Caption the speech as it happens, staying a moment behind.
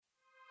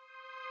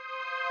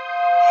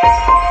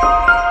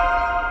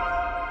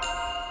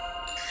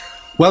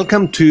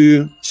Welcome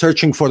to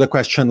Searching for the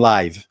Question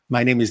Live.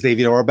 My name is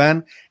David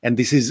Orban, and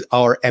this is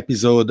our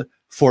episode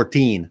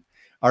 14.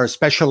 Our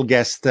special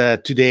guest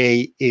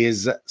today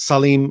is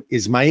Salim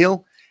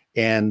Ismail,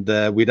 and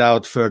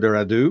without further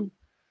ado,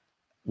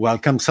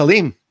 welcome,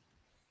 Salim.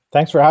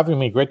 Thanks for having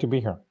me. Great to be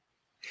here.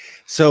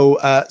 So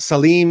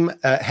Salim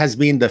has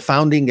been the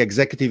founding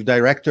executive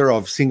director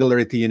of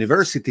Singularity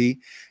University,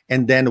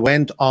 and then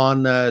went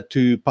on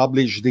to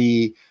publish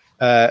the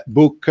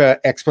book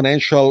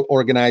Exponential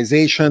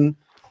Organization,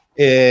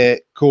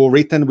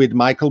 co-written with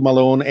Michael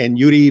Malone and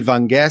Yuri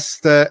Van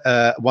Guest,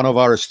 one of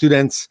our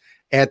students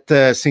at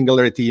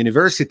Singularity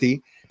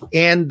University.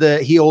 And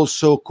he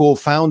also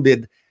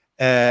co-founded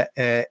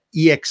EXO,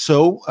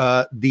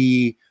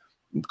 the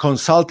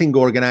consulting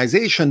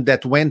organization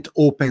that went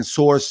open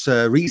source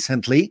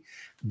recently,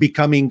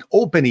 becoming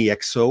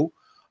OpenEXO,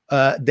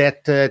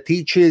 that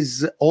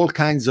teaches all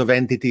kinds of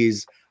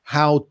entities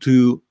how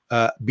to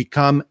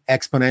become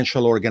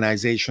exponential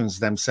organizations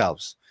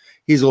themselves.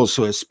 He's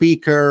also a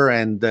speaker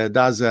and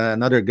does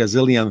another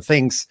gazillion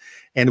things,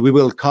 and we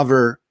will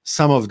cover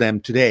some of them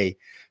today.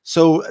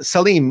 So,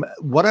 Salim,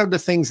 what are the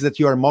things that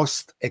you are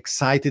most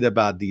excited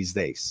about these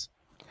days?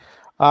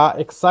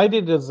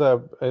 Excited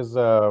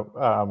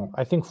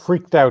I think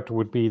freaked out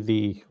would be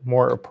the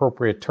more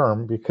appropriate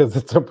term, because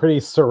it's a pretty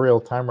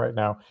surreal time right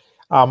now.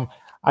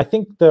 I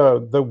think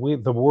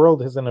the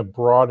world is in a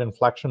broad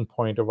inflection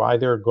point of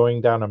either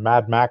going down a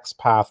Mad Max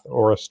path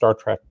or a Star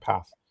Trek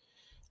path.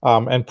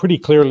 And pretty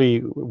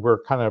clearly,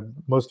 we're kind of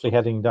mostly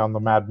heading down the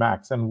Mad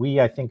Max. And we,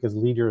 I think, as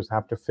leaders,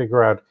 have to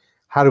figure out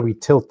how do we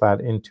tilt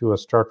that into a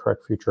Star Trek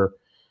future.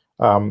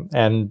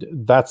 And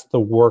that's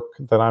the work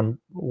that I'm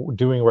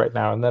doing right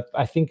now. And that,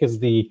 I think, is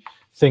the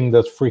thing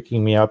that's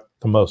freaking me out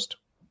the most.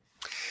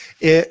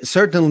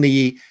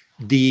 Certainly,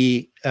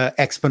 the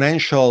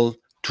exponential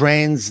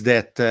trends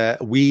that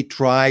we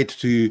tried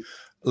to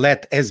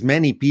let as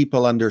many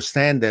people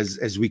understand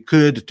as we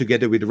could,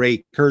 together with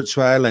Ray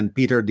Kurzweil and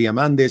Peter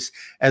Diamandis,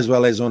 as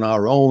well as on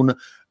our own,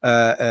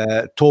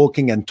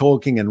 talking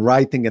and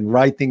writing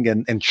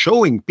and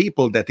showing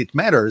people that it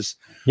matters.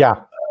 Yeah.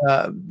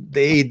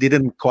 They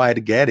didn't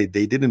quite get it.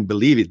 They didn't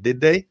believe it,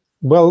 did they?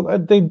 Well,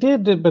 they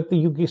did, but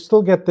you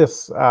still get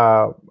this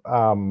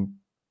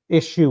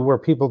issue where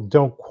people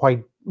don't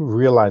quite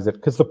realize it,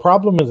 because the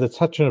problem is it's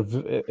such a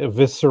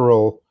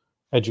visceral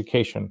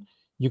education.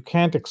 You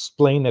can't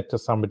explain it to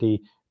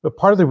somebody. But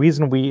part of the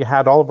reason we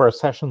had all of our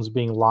sessions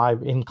being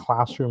live in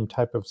classroom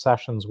type of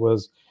sessions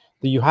was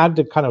that you had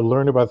to kind of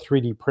learn about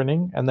 3D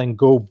printing and then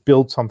go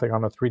build something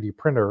on a 3D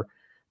printer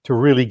to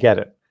really get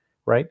it,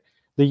 right?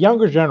 The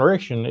younger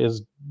generation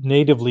is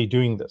natively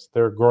doing this.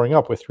 They're growing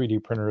up with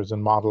 3D printers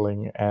and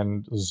modeling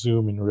and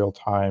Zoom in real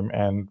time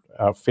and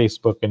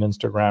Facebook and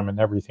Instagram and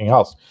everything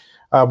else.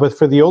 But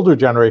for the older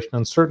generation,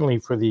 and certainly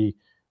for the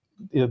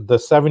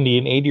 70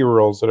 and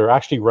 80-year-olds that are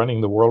actually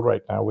running the world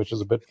right now, which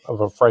is a bit of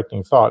a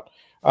frightening thought,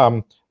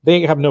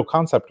 they have no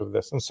concept of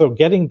this. And so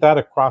getting that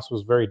across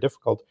was very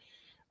difficult.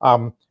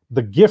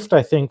 The gift,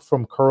 I think,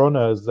 from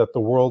Corona is that the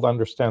world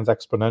understands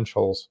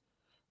exponentials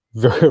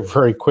very,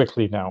 very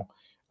quickly now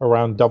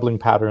around doubling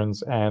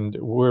patterns, and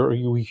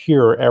we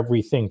hear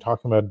everything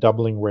talking about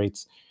doubling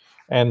rates.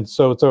 And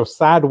so it's a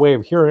sad way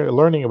of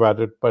learning about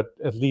it, but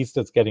at least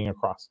it's getting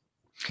across.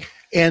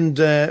 And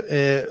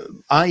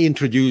I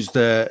introduced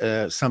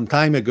some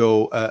time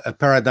ago a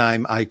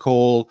paradigm I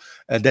call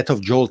that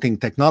of jolting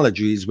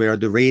technologies, where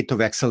the rate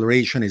of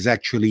acceleration is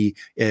actually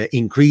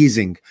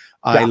increasing.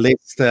 Yeah. I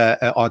list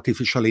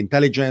artificial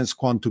intelligence,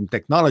 quantum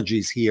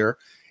technologies here,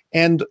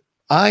 and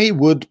I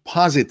would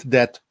posit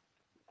that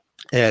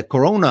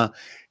Corona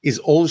is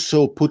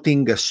also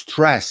putting a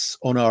stress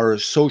on our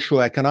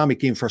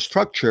socio-economic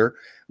infrastructure,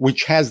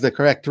 which has the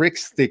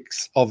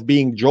characteristics of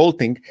being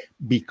jolting,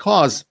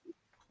 because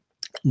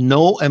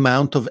no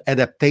amount of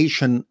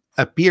adaptation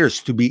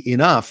appears to be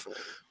enough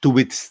to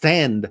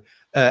withstand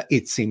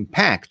its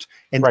impact.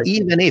 And right.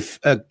 Even if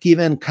a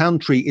given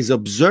country is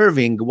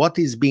observing what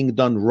is being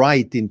done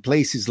right in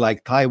places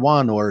like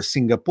Taiwan or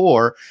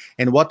Singapore,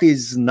 and what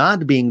is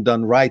not being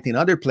done right in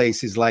other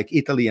places like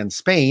Italy and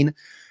Spain,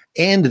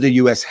 and the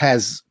US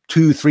has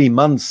 2-3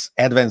 months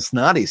advance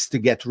notice to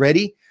get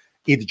ready,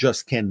 it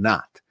just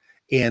cannot.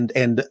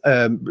 And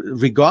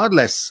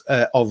regardless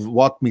of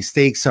what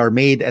mistakes are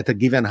made at a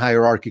given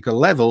hierarchical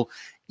level,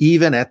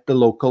 even at the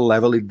local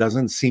level, it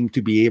doesn't seem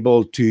to be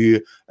able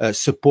to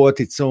support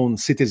its own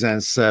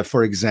citizens,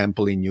 for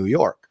example, in New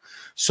York.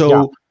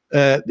 So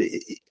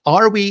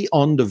are we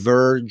on the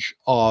verge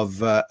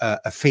of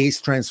a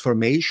phase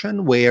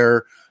transformation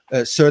where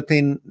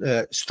certain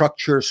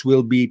structures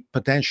will be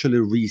potentially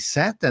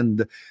reset,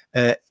 and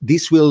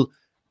this will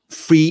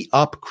free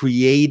up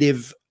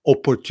creative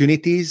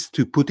opportunities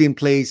to put in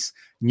place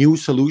new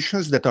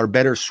solutions that are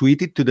better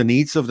suited to the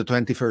needs of the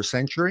 21st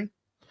century?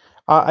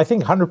 I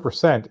think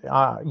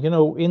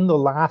 100%. In the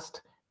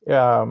last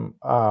kind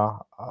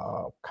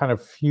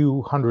of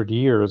few hundred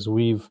years,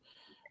 we've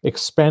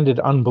expanded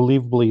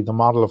unbelievably the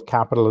model of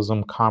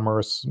capitalism,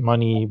 commerce,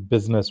 money,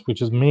 business,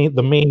 which is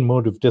the main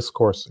mode of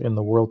discourse in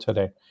the world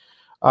today.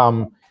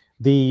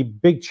 The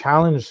big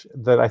challenge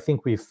that I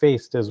think we've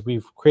faced is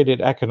we've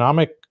created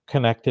economic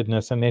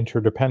connectedness and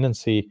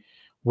interdependency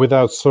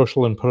without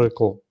social and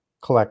political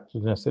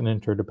connectedness and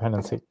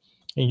interdependency.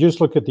 And you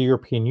just look at the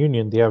European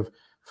Union, they have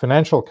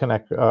financial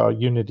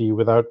unity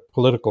without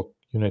political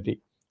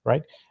unity,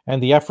 right?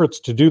 And the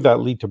efforts to do that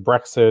lead to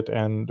Brexit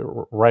and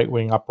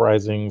right-wing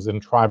uprisings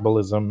and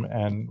tribalism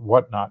and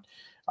whatnot.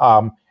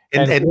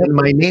 And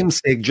my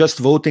namesake just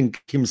voting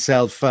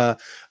himself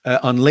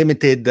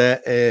unlimited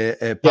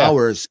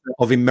powers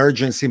of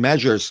emergency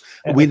measures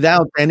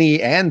without any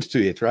end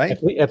to it, right?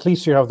 At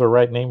least you have the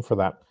right name for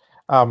that.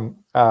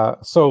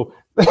 So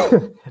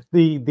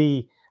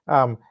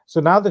so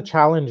now the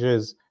challenge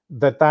is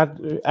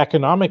that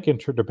economic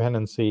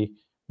interdependency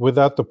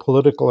without the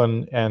political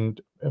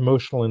and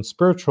emotional and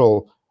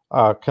spiritual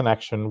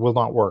connection will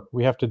not work.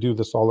 We have to do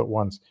this all at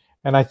once.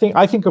 And I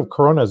think of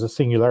Corona as a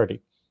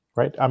singularity.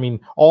 Right? I mean,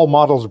 all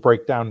models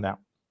break down now.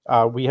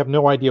 We have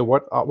no idea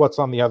what's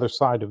on the other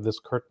side of this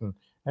curtain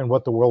and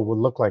what the world would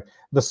look like.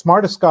 The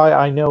smartest guy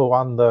I know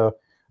on the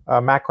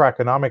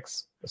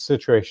macroeconomics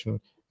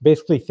situation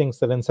basically thinks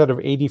that instead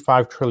of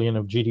 85 trillion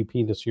of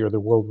GDP this year,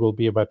 the world will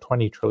be about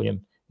 20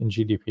 trillion in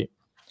GDP.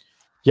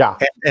 Yeah.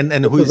 And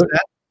who is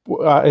that?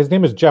 His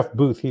name is Jeff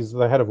Booth. He's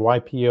the head of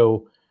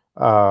YPO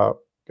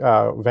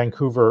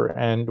Vancouver,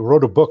 and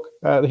wrote a book.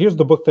 Here's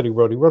the book that he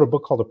wrote. He wrote a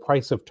book called The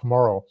Price of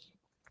Tomorrow.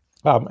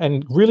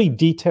 And really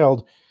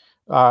detailed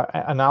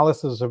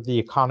analysis of the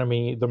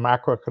economy, the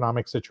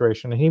macroeconomic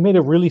situation. And he made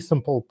a really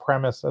simple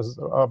premise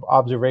of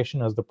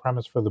observation as the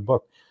premise for the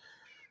book.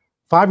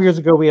 5 years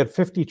ago, we had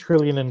 50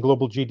 trillion in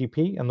global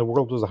GDP, and the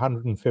world was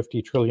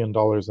 $150 trillion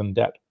in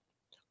debt.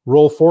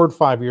 Roll forward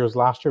 5 years,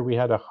 last year we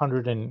had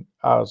 85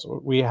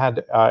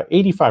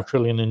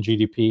 trillion in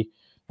GDP,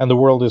 and the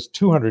world is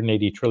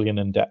 280 trillion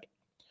in debt.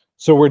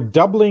 So we're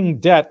doubling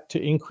debt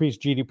to increase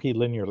GDP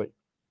linearly.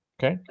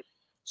 Okay.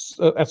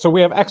 So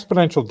we have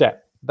exponential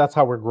debt. That's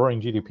how we're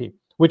growing GDP,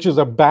 which is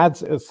a bad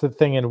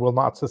thing and will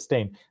not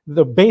sustain.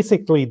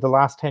 Basically, the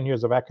last 10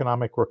 years of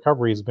economic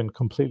recovery has been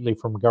completely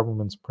from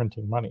governments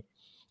printing money.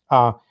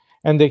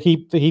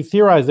 He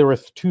theorized there were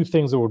two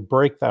things that would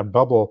break that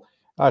bubble: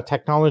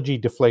 technology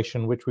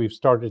deflation, which we've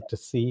started to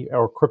see,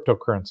 or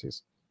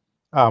cryptocurrencies.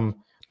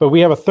 But we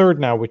have a third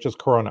now, which is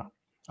Corona.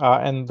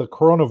 And the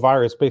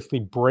coronavirus basically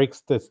breaks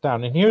this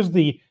down. And here's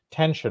the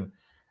tension.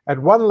 At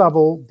one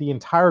level, the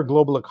entire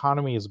global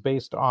economy is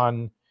based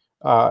on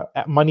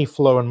money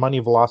flow and money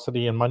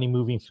velocity and money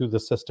moving through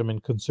the system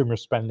and consumer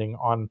spending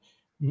on,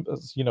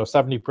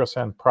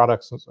 70%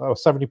 products,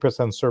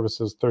 70%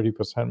 services,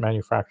 30%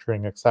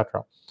 manufacturing,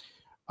 etc.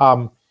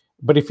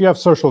 But if you have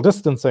social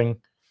distancing,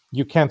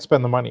 you can't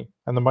spend the money,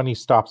 and the money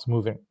stops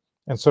moving.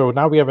 And so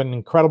now we have an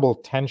incredible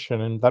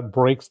tension, and that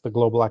breaks the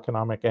global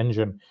economic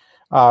engine.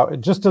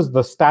 Just as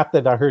the stat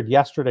that I heard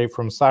yesterday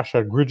from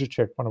Sasha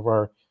Grujicic, one of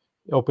our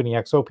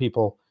OpenEXO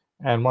people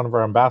and one of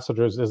our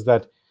ambassadors, is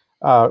that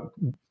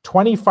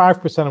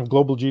 25% of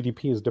global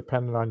GDP is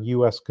dependent on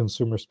US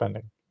consumer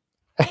spending.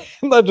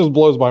 And that just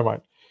blows my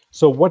mind.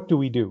 So what do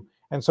we do?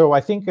 And so I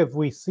think if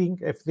we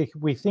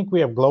think we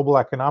have global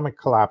economic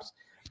collapse,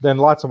 then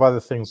lots of other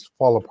things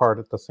fall apart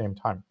at the same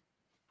time.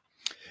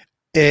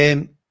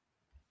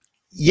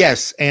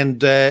 Yes, and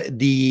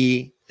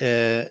the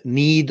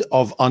need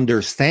of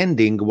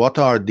understanding what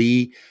are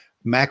the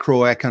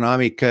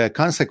macroeconomic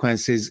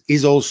consequences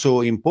is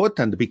also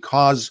important,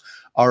 because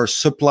our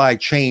supply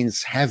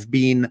chains have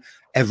been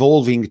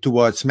evolving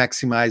towards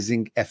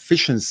maximizing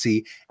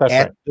efficiency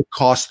at the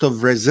cost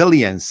of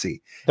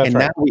resiliency. And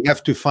now we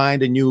have to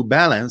find a new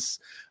balance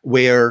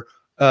where,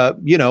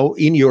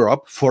 in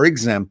Europe, for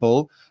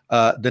example,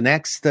 the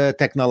next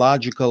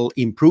technological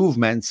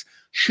improvements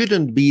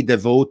shouldn't be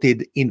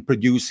devoted in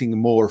producing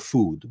more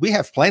food. We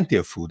have plenty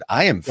of food.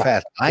 I am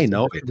fat. I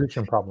know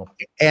it. Problem.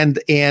 And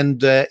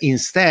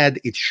instead,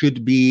 it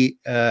should be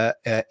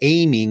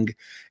aiming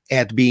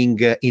at being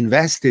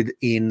invested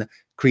in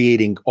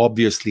creating,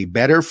 obviously,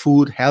 better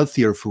food,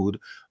 healthier food,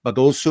 but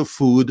also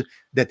food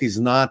that is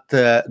not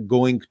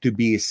going to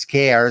be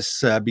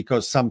scarce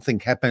because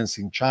something happens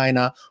in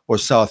China or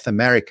South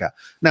America.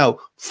 Now,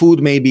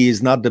 food maybe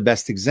is not the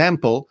best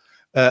example,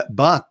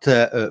 but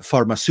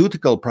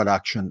pharmaceutical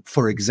production,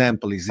 for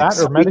example, is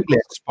extremely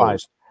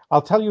exposed.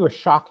 I'll tell you a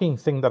shocking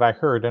thing that I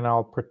heard, and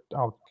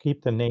I'll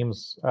keep the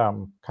names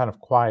kind of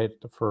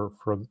quiet for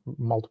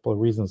multiple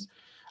reasons.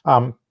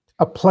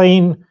 A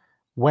plane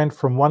went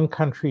from one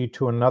country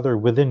to another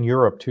within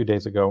Europe 2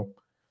 days ago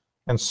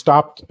and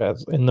stopped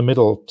in the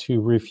middle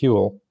to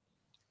refuel.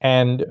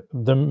 And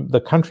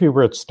the country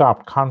where it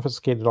stopped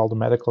confiscated all the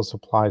medical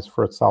supplies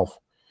for itself.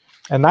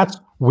 And that's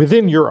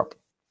within Europe.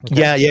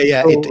 Okay.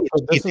 Yeah. So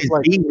it is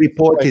being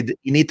reported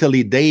in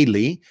Italy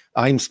daily.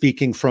 I'm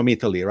speaking from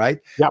Italy, right?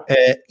 Yeah.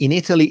 In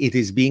Italy, it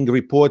is being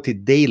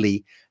reported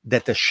daily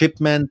that a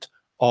shipment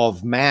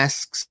of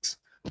masks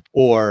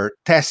or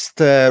test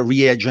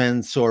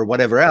reagents or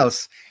whatever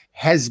else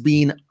has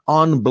been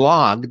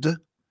unblocked,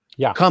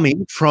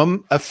 coming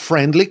from a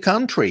friendly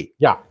country.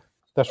 Yeah,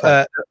 that's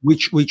right.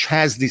 Which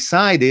has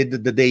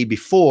decided the day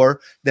before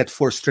that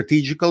for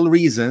strategical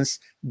reasons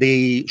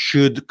they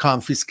should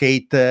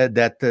confiscate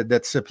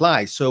that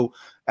supply. So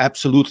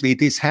absolutely,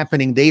 it is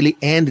happening daily,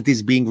 and it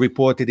is being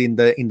reported in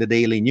the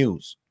daily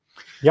news.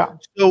 Yeah.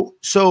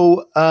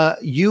 So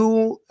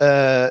you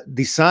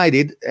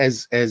decided,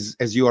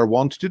 as you are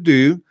wont to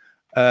do,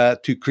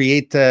 to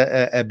create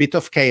a bit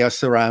of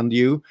chaos around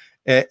you,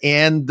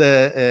 and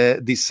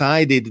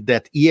decided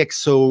that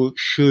EXO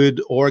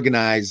should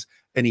organize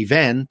an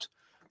event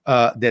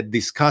that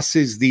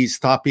discusses these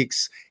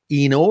topics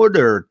in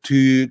order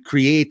to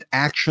create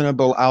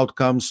actionable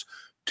outcomes,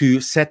 to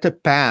set a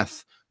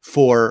path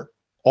for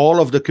all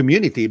of the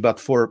community, but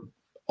for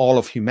all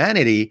of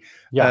humanity,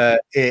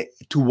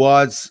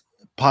 towards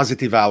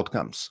positive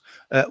outcomes.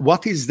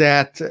 What is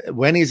that?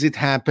 When is it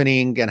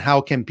happening? And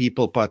how can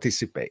people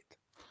participate?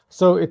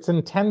 So it's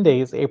in 10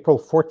 days, April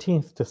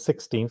 14th to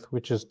 16th,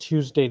 which is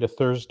Tuesday to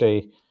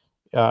Thursday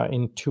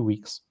in 2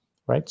 weeks,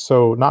 right?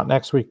 So not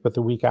next week, but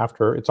the week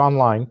after. It's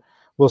online.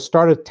 We'll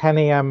start at 10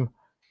 a.m.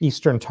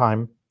 Eastern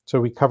time. So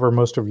we cover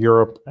most of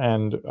Europe,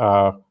 and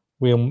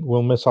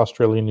we'll miss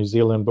Australia and New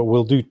Zealand, but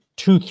we'll do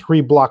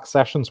 2-3 block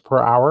sessions per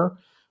hour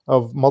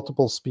of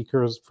multiple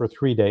speakers for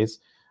 3 days,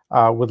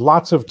 with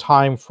lots of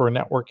time for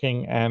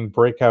networking and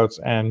breakouts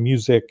and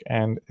music.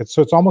 And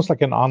so it's almost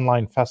like an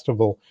online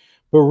festival.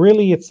 But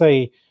really, it's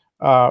a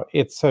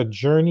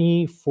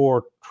journey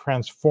for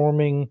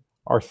transforming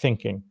our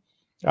thinking.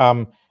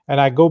 And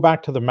I go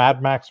back to the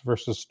Mad Max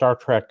versus Star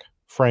Trek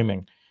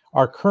framing.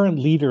 Our current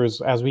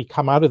leaders, as we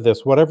come out of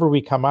this, whatever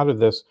we come out of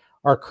this,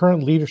 our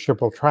current leadership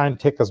will try and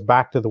take us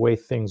back to the way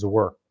things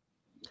were.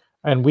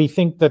 And we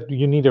think that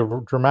you need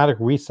a dramatic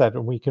reset,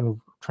 and we can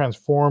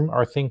transform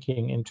our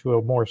thinking into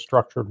a more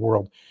structured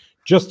world.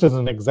 Just as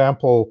an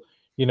example,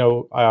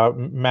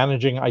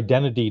 managing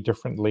identity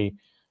differently.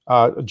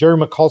 Jerry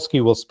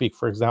Mikulski will speak,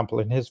 for example,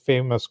 and his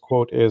famous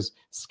quote is,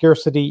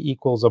 "Scarcity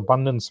equals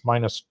abundance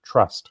minus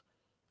trust,"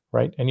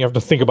 right? And you have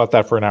to think about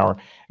that for an hour.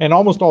 And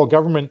almost all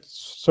government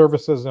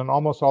services and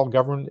almost all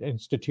government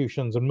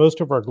institutions and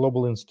most of our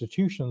global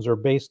institutions are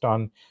based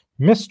on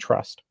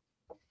mistrust,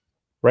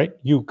 right?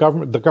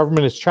 The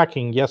government is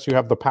checking, yes, you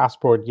have the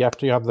passport, you have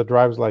to have the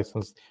driver's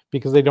license,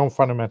 because they don't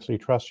fundamentally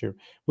trust you.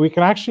 We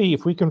can actually,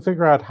 if we can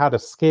figure out how to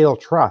scale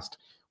trust,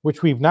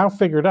 which we've now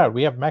figured out,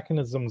 we have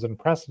mechanisms and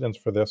precedents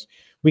for this,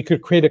 we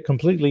could create a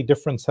completely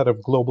different set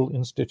of global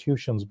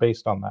institutions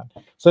based on that.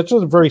 So that's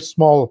just a very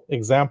small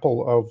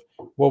example of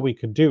what we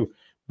could do.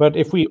 But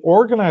if we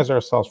organize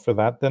ourselves for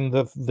that, then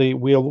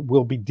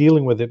we'll be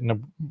dealing with it in a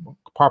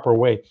proper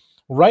way.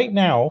 Right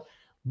now,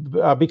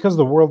 because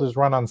the world is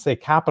run on, say,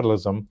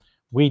 capitalism,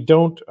 we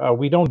don't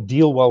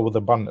deal well with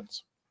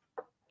abundance.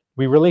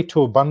 We relate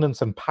to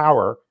abundance and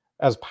power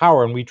as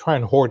power, and we try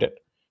and hoard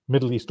it.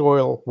 Middle East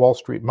oil, Wall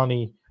Street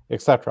money,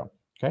 etc.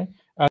 Okay,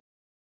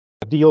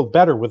 deal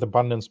better with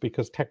abundance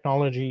because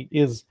technology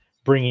is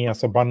bringing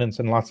us abundance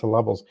in lots of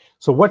levels.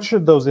 So, what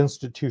should those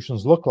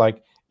institutions look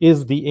like?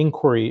 Is the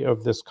inquiry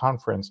of this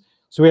conference.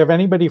 So we have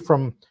anybody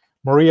from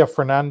Maria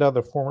Fernanda,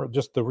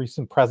 the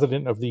recent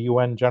president of the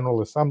UN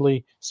General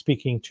Assembly,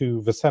 speaking,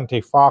 to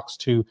Vicente Fox,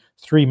 to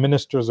 3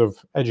 ministers of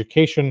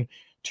education,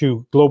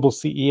 to global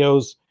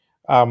CEOs,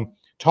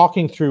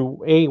 talking through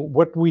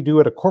what we do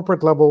at a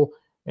corporate level,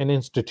 an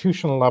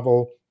institutional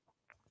level,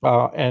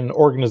 an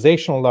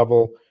organizational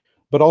level,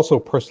 but also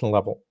personal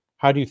level.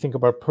 How do you think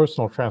about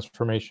personal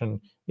transformation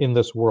in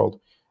this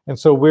world? And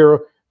so we're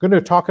going to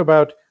talk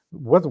about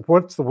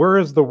where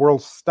is the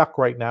world stuck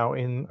right now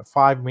in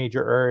 5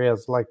 major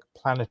areas like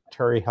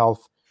planetary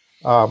health,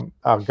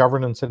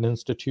 governance and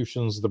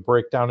institutions, the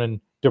breakdown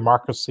in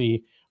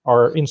democracy.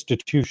 Our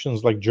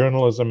institutions like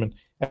journalism and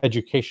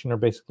education are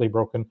basically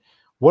broken.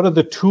 What are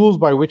the tools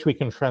by which we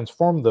can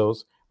transform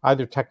those,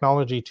 either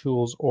technology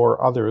tools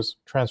or others,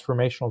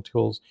 transformational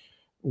tools?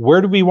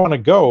 Where do we want to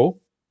go?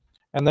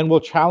 And then we'll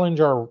challenge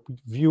our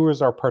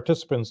viewers, our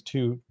participants,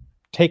 to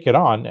take it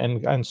on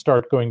and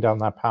start going down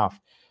that path.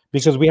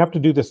 Because we have to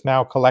do this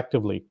now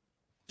collectively.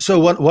 So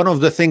one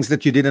of the things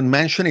that you didn't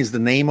mention is the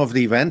name of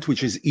the event,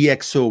 which is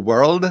EXO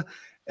World.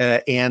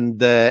 And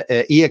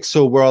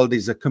EXO World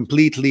is a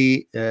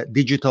completely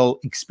digital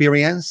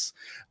experience,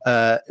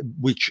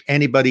 which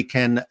anybody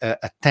can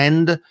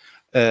attend.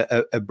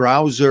 A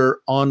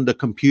browser on the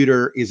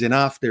computer is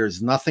enough.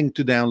 There's nothing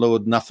to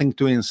download, nothing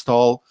to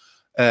install.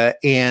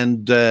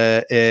 And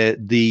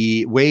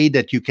the way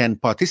that you can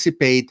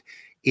participate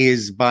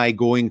is by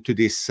going to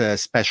this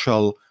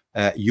special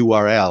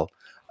URL,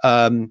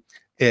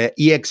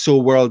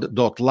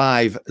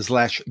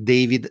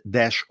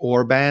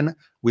 exoworld.live/David-Orban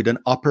with an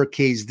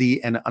uppercase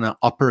D and an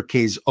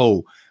uppercase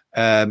O.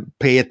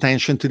 Pay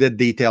attention to that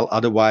detail,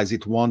 otherwise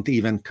it won't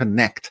even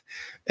connect.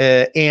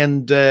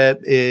 And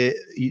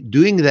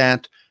doing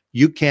that,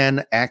 you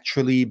can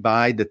actually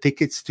buy the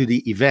tickets to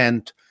the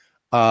event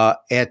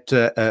at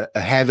a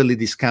heavily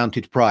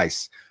discounted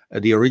price.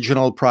 The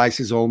original price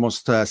is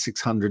almost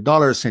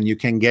 $600, and you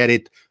can get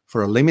it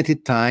for a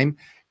limited time.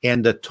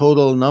 and the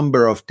total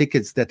number of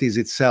tickets that is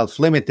itself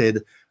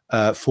limited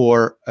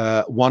for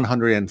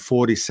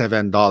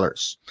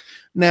 $147.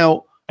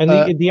 Now,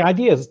 and the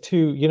idea is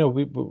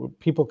to,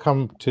 people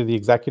come to the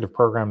executive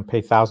program and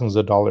pay thousands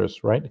of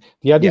dollars, right?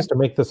 The idea is to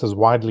make this as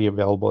widely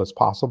available as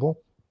possible.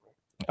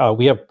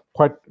 We have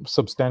quite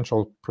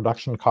substantial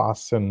production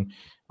costs and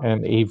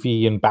AV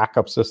and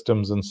backup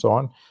systems and so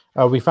on.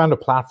 We found a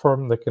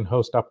platform that can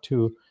host up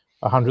to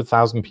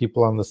 100,000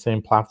 people on the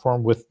same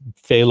platform with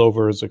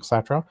failovers,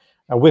 etc.,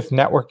 with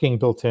networking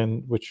built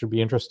in, which should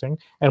be interesting,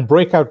 and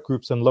breakout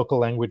groups in local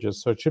languages.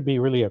 So it should be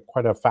really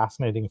quite a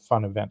fascinating,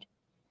 fun event.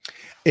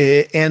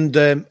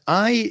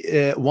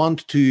 I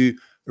want to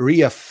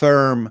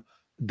reaffirm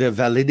the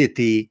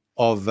validity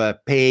of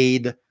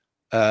paid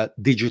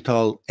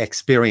digital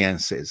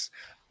experiences.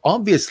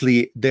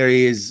 Obviously, there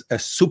is a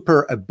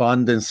super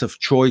abundance of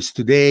choice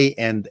today,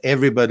 and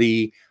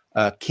everybody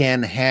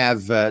can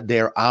have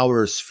their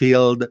hours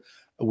filled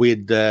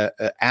with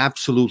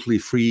absolutely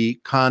free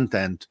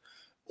content,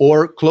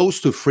 or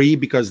close to free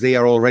because they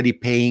are already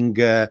paying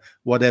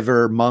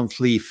whatever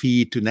monthly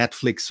fee to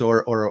Netflix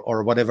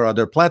or whatever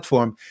other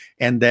platform,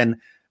 and then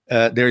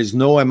there is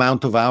no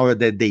amount of hour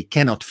that they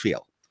cannot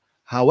fill.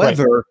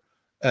 However,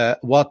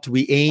 what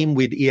we aim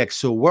with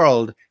EXO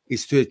World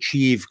is to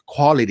achieve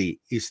quality,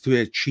 is to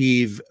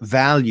achieve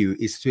value,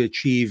 is to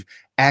achieve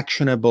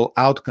actionable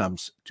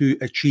outcomes, to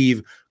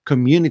achieve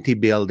community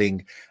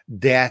building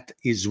that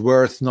is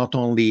worth not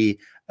only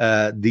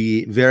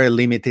the very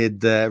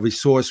limited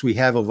resource we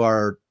have of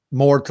our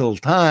mortal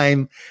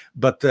time,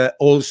 but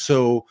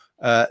also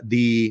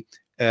the,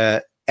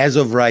 as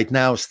of right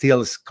now,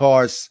 still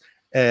scarce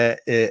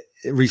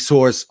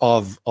resource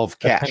of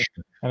cash,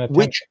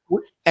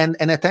 and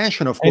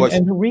attention, of course.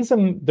 And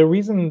the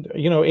reason,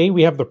 A,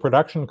 we have the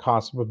production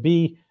costs, but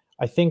B,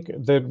 I think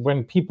that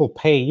when people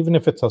pay, even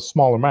if it's a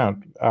small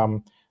amount,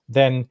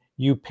 then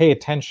you pay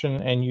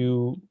attention,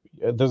 and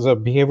there's a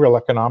behavioral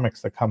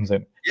economics that comes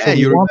in. Yeah, so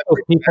you want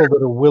those people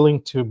that are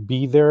willing to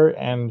be there,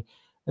 and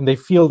they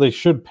feel they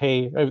should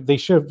pay. They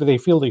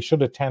feel they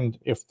should attend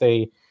if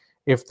they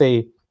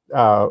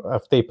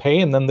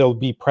pay, and then they'll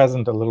be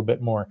present a little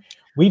bit more.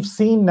 We've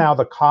seen now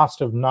the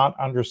cost of not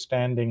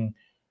understanding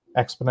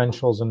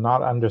exponentials and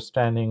not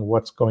understanding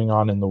what's going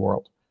on in the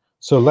world.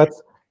 So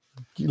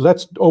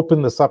let's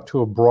open this up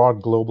to a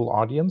broad global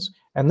audience,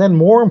 and then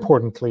more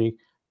importantly,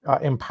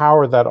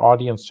 empower that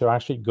audience to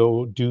actually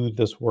go do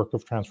this work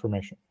of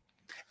transformation.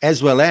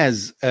 As well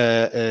as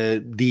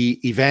the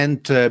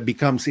event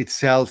becomes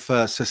itself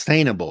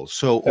sustainable.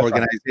 So that's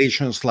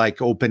organizations like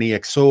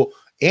OpenEXO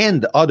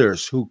and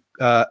others who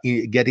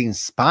get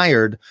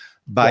inspired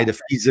by the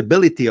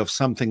feasibility of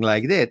something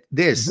like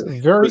this.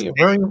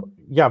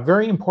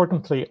 Very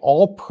importantly,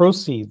 all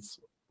proceeds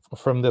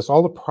from this,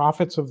 all the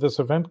profits of this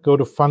event go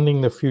to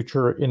funding the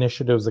future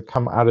initiatives that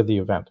come out of the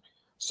event.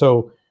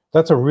 So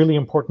that's a really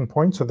important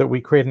point, so that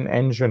we create an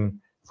engine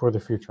for the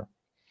future.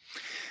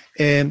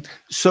 And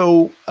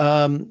so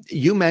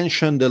you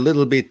mentioned a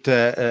little bit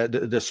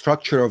the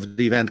structure of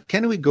the event.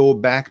 Can we go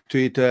back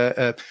to it?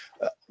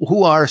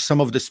 Who are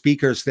some of the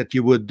speakers that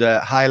you would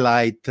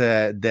highlight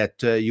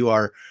that you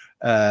are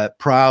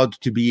proud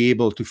to be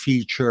able to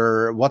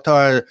feature? What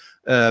are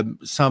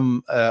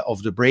some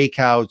of the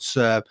breakouts?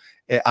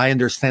 I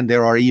understand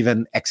there are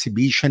even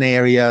exhibition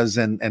areas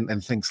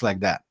and things like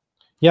that.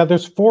 Yeah,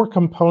 there's 4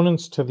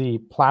 components to the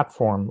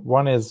platform.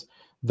 One is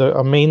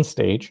a main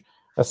stage.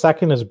 A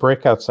second is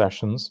breakout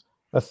sessions.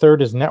 A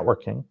third is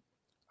networking.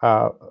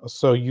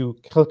 So you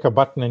click a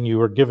button and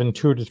you are given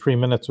 2 to 3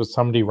 minutes with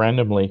somebody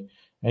randomly,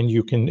 and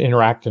you can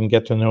interact and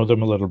get to know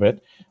them a little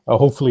bit.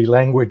 Hopefully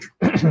language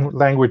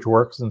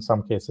works in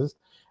some cases.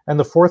 And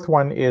the fourth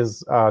one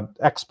is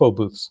expo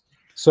booths.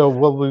 So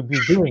what we'll be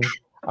doing,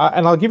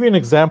 and I'll give you an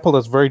example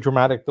that's very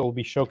dramatic that we'll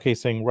be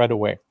showcasing right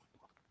away.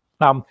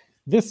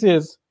 This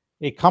is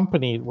a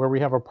company where we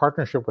have a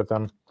partnership with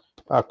them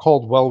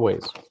called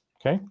Wellways,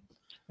 okay?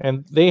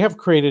 And they have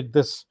created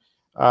this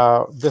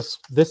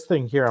this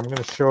thing here. I'm going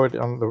to show it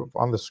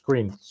on the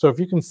screen. So if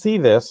you can see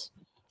this,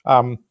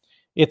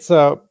 it's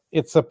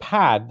a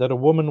pad that a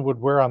woman would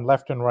wear on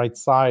left and right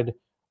side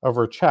of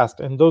her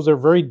chest, and those are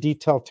very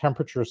detailed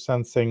temperature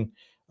sensing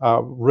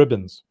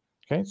ribbons.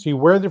 Okay, so you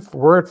wear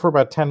it for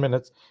about 10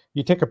 minutes.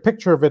 You take a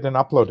picture of it and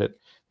upload it.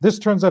 This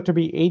turns out to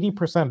be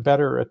 80%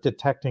 better at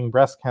detecting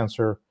breast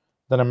cancer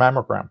than a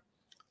mammogram.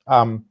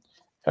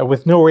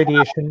 With no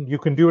radiation, you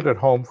can do it at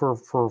home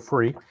for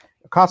free.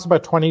 It costs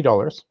about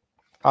 $20,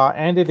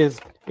 and it is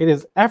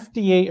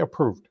FDA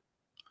approved.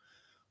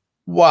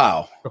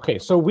 Wow. Okay,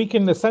 so we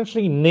can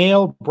essentially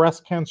nail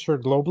breast cancer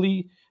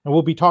globally, and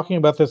we'll be talking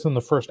about this in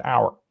the first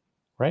hour,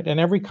 right? And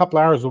every couple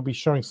hours, we'll be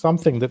showing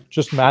something that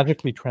just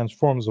magically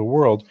transforms the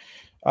world,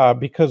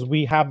 because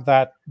we have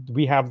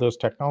those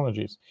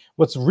technologies.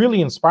 What's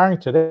really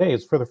inspiring today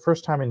is, for the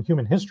first time in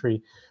human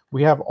history,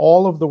 we have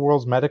all of the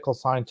world's medical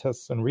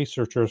scientists and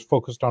researchers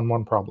focused on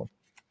one problem,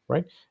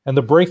 right? And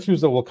the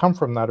breakthroughs that will come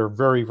from that are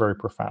very, very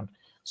profound.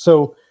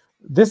 So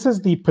this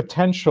is the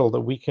potential that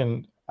we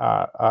can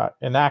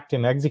enact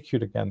and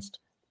execute against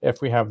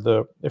if we have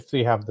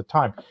the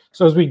time.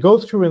 So as we go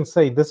through and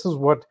say this is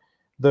what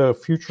the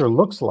future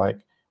looks like,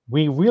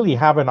 we really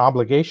have an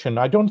obligation.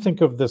 I don't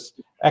think of this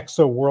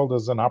exo world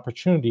as an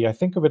opportunity. I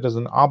think of it as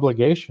an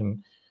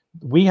obligation.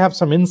 We have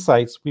some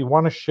insights. We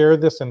want to share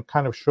this and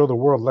kind of show the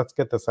world, let's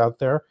get this out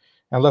there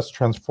and let's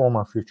transform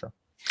our future.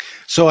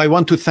 So I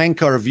want to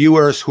thank our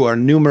viewers who are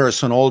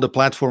numerous on all the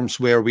platforms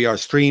where we are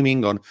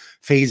streaming, on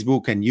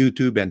Facebook and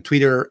YouTube and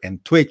Twitter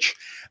and Twitch,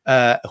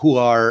 who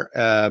are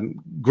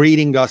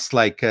greeting us,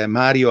 like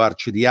Mario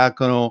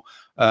Arcidiacono,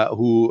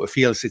 who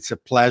feels it's a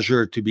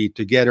pleasure to be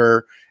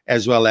together,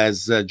 as well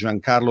as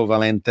Giancarlo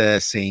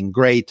Valente saying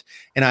great.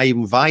 And I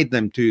invite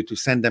them to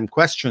send them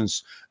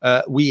questions.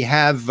 We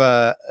have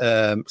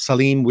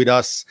Salim with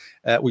us,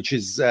 which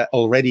is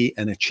already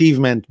an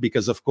achievement,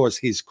 because of course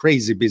he's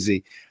crazy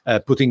busy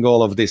putting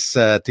all of this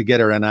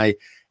together, and I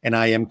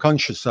am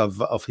conscious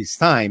of his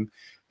time.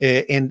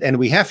 And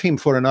we have him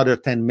for another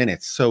 10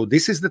 minutes. So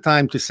this is the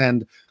time to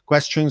send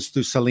questions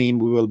to Salim.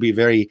 We will be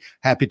very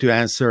happy to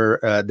answer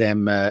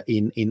them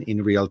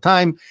in real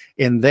time.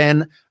 And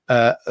then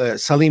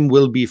Salim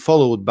will be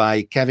followed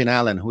by Kevin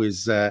Allen, who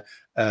is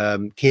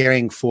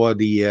caring for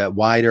the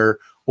wider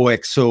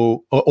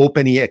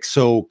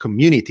OpenEXO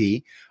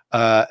community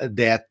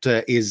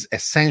that is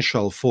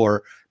essential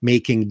for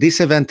making this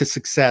event a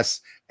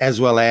success,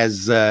 as well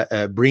as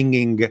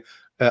bringing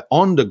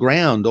on the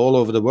ground all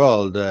over the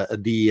world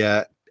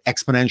the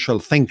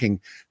exponential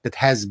thinking that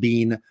has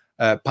been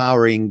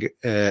powering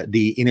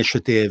the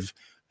initiative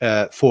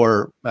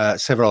for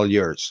several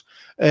years.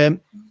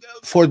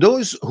 For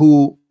those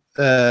who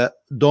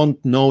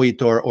don't know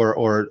it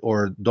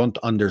or don't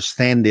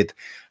understand it,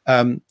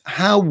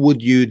 how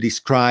would you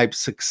describe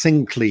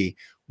succinctly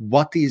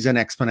what is an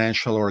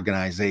exponential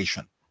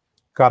organization?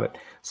 Got it.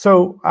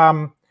 So,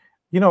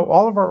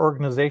 all of our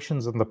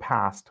organizations in the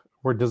past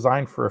were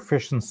designed for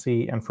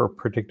efficiency and for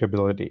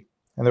predictability.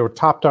 And they were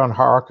top-down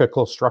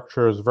hierarchical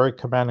structures, very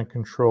command and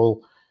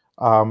control,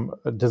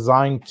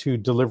 designed to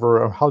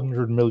deliver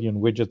 100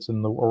 million widgets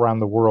around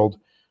the world,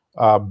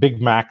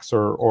 Big Macs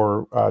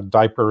or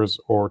diapers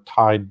or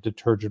Tide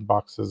detergent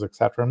boxes,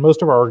 etc. And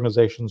most of our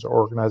organizations are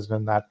organized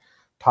in that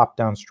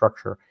top-down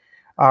structure.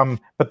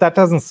 But that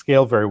doesn't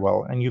scale very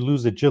well, and you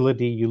lose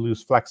agility, you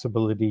lose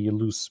flexibility, you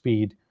lose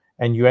speed,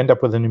 and you end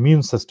up with an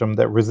immune system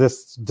that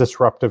resists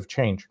disruptive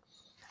change.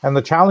 And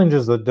the challenge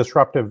is that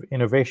disruptive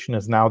innovation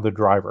is now the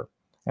driver.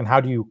 And how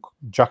do you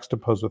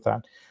juxtapose with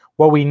that?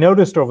 What we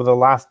noticed over the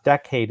last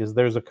decade is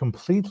there's a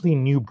completely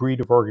new breed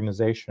of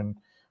organization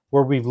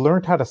where we've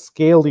learned how to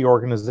scale the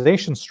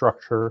organization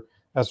structure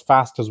as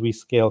fast as we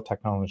scale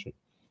technology.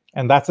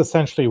 And that's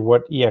essentially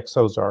what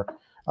EXOs are.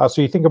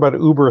 So you think about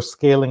Uber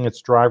scaling its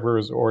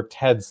drivers, or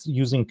TED's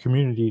using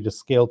community to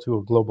scale to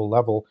a global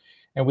level.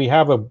 And we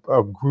have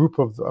a group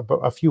of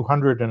a few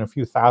hundred and a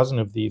few thousand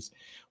of these.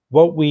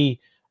 What we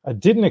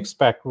didn't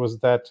expect was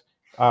that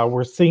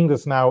we're seeing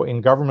this now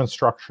in government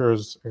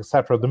structures,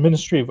 etc. The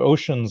Ministry of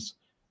Oceans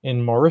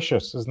in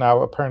Mauritius is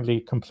now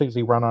apparently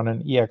completely run on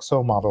an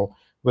EXO model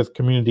with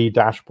community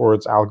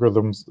dashboards,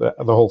 algorithms,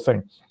 the whole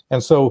thing.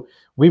 And so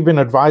we've been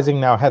advising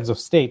now heads of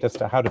state as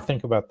to how to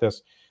think about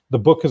this. The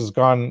book has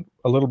gone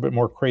a little bit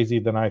more crazy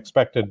than I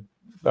expected.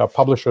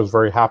 Publisher is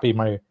very happy.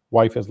 My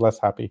wife is less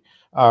happy,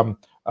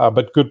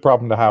 but good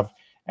problem to have.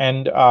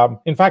 And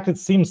in fact, it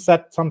seems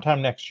set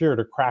sometime next year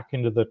to crack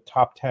into the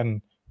top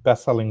 10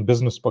 best-selling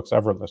business books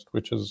ever list,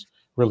 which is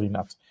really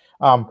nuts.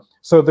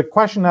 So the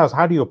question now is,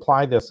 how do you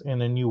apply this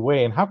in a new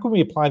way? And how can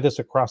we apply this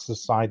across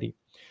society?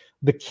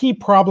 The key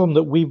problem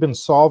that we've been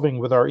solving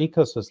with our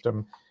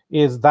ecosystem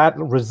is that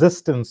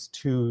resistance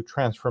to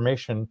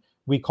transformation.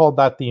 We call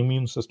that the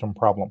immune system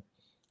problem.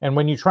 And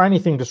when you try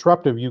anything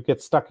disruptive, you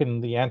get stuck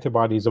in the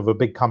antibodies of a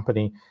big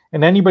company.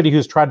 And anybody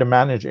who's tried to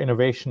manage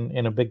innovation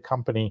in a big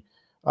company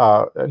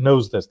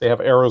knows this. They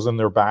have arrows in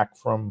their back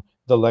from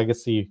the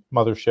legacy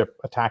mothership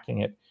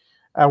attacking it.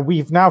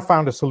 We've now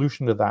found a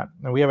solution to that.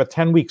 And we have a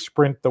 10-week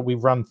sprint that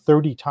we've run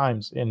 30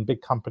 times in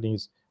big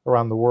companies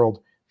around the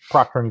world: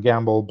 Procter &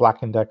 Gamble, Black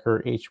 &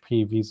 Decker,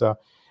 HP, Visa.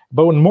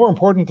 But more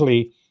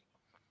importantly,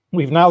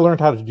 we've now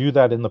learned how to do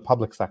that in the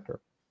public sector.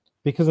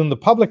 Because in the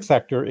public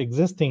sector,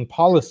 existing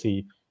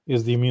policy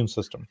is the immune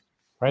system,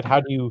 right? How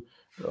do you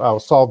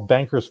solve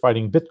bankers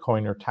fighting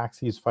Bitcoin or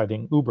taxis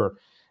fighting Uber?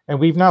 And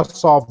we've now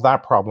solved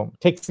that problem. It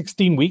takes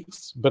 16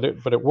 weeks, but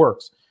it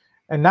works.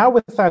 And now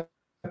with that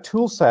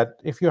tool set,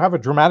 if you have a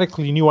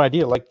dramatically new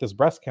idea, like this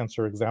breast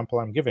cancer example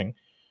I'm giving,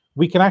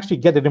 we can actually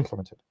get it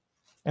implemented.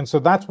 And so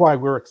that's why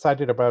we're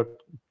excited about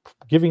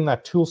giving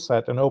that tool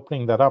set and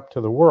opening that up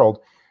to the world.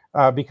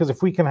 Because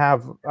if we can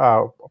have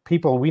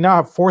people, we now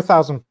have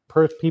 4,000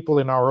 people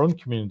in our own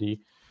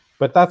community,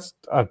 but that's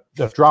a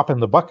drop in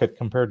the bucket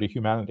compared to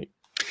humanity.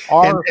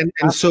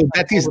 And so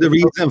that is the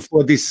reason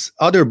for this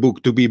other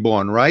book to be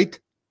born, right?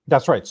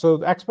 That's right. So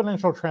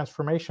Exponential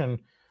Transformation,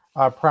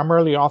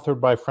 primarily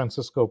authored by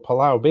Francisco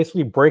Palau,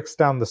 basically breaks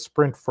down the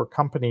sprint for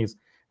companies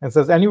and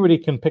says anybody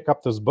can pick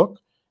up this book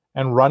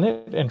and run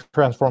it and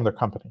transform their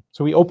company.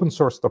 So we open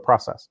source the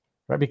process,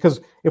 right?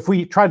 Because if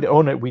we tried to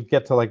own it, we'd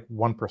get to like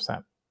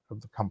 1%.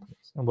 of the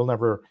companies, and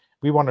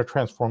we want to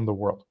transform the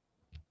world.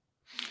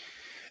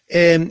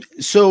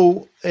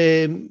 So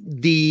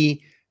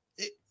the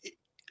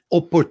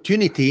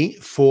opportunity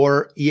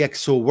for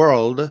EXO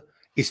World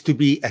is to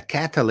be a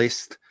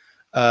catalyst,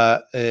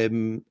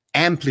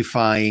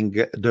 amplifying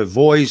the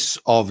voice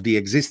of the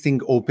existing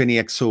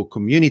OpenEXO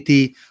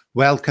community,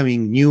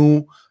 welcoming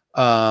new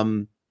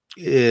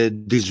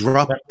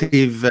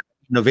disruptive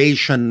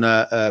innovation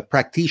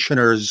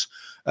practitioners,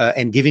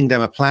 and giving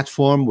them a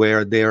platform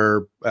where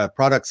their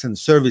products and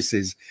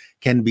services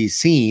can be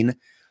seen.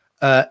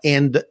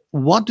 And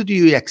what do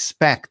you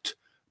expect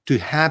to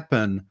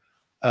happen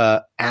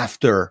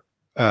after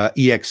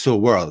EXO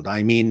World?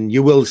 I mean,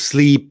 you will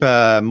sleep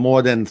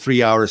more than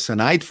 3 hours a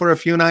night for a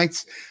few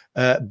nights,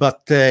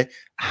 but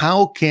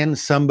how can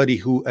somebody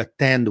who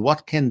attend,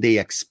 what can they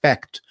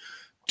expect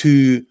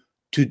to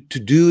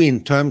do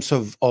in terms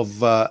of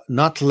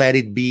not let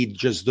it be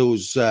just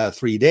those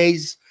 3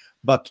 days,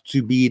 but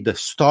to be the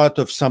start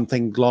of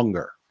something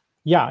longer?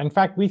 Yeah, in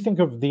fact, we think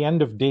of the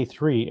end of day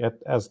 3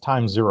 as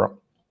time 0.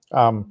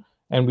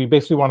 And we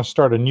basically want to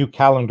start a new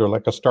calendar,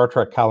 like a Star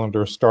Trek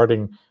calendar,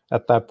 starting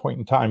at that point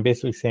in time,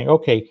 basically saying,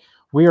 okay,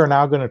 we are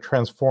now going to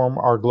transform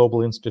our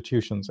global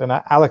institutions. And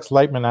Alex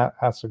Lightman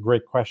asked a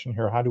great question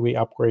here. How do we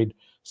upgrade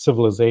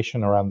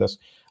civilization around this?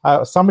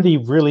 Somebody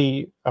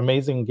really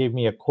amazing gave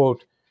me a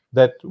quote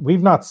that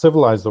we've not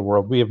civilized the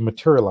world, we have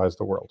materialized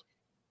the world,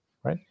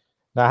 right?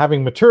 Now,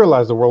 having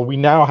materialized the world, we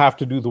now have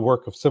to do the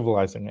work of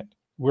civilizing it.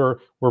 We're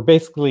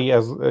basically,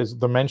 as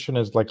the mention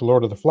is like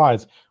Lord of the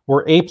Flies,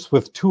 we're apes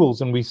with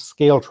tools, and we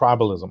scale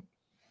tribalism.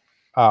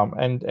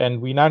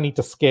 And we now need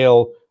to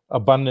scale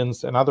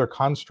abundance and other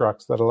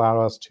constructs that allow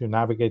us to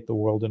navigate the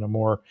world in a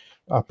more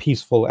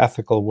peaceful,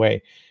 ethical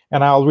way.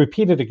 And I'll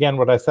repeat it again,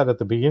 what I said at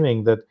the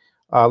beginning, that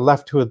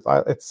left to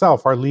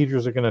itself, our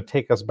leaders are going to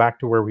take us back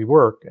to where we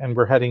were, and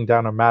we're heading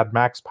down a Mad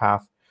Max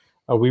path.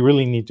 We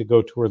really need to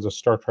go towards a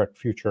Star Trek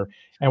future.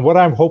 And what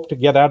I hope to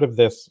get out of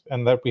this,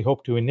 and that we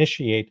hope to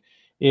initiate,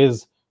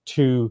 is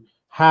to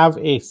have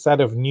a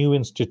set of new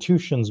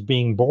institutions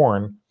being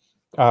born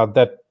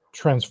that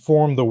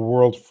transform the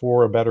world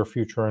for a better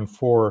future and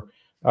for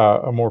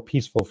a more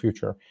peaceful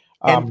future.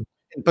 And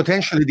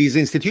potentially these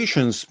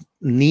institutions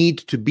need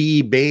to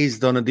be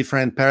based on a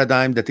different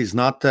paradigm that is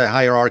not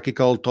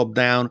hierarchical,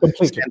 top-down,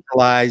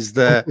 centralized.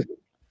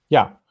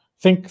 Yeah.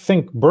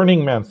 Think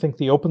Burning Man, think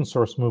the open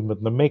source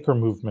movement, the maker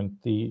movement,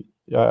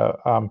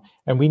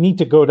 and we need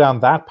to go down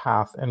that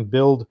path and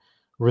build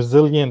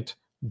resilient,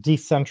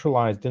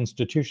 decentralized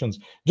institutions.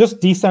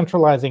 Just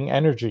decentralizing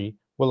energy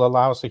will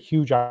allow us a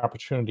huge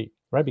opportunity,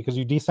 right? Because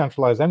you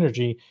decentralize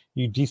energy,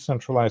 you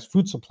decentralize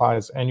food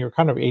supplies, and you're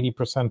kind of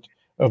 80%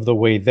 of the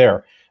way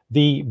there.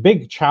 The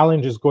big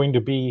challenge is going to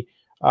be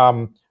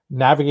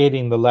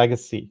navigating the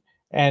legacy.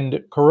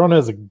 And Corona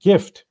is a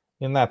gift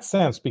in that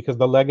sense, because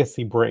the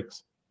legacy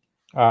breaks.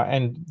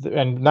 And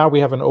now we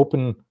have an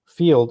open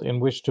field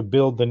in which to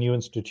build the new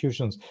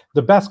institutions.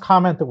 The best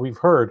comment that we've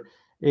heard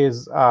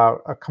is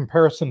a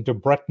comparison to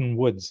Bretton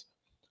Woods.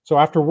 So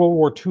after World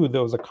War II,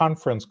 there was a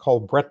conference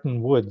called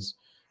Bretton Woods,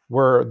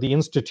 where the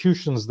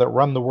institutions that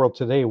run the world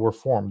today were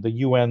formed: the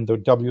UN, the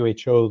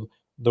WHO,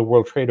 the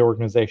World Trade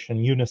Organization,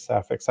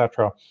 UNICEF,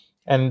 etc.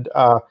 And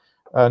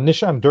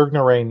Nishan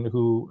Durgnarain,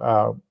 who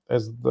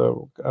is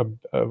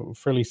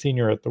fairly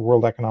senior at the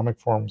World Economic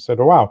Forum, said,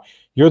 "Oh wow,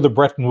 you're the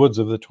Bretton Woods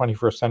of the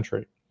 21st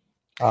century."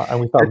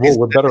 And we thought, well,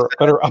 we're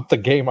better up the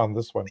game on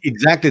this one.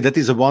 Exactly. That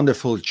is a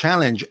wonderful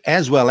challenge,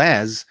 as well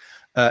as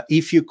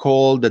if you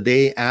call the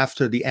day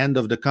after the end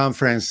of the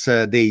conference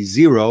day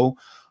 0,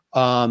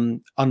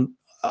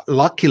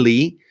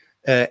 luckily,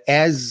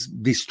 as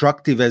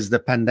destructive as the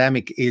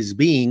pandemic is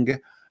being,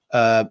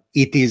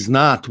 it is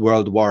not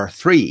World War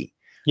III.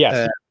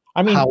 Yes.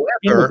 I mean, however,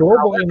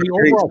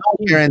 there is no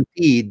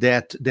guarantee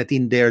that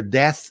in their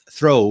death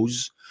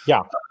throes,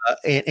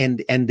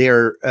 and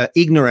their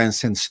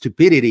ignorance and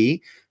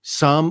stupidity,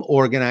 some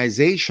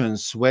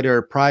organizations,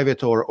 whether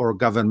private or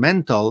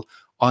governmental,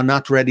 are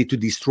not ready to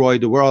destroy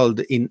the world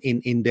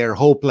in their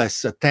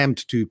hopeless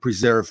attempt to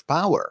preserve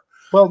power.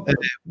 Well,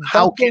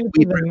 how can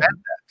we prevent that?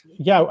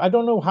 Yeah, I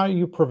don't know how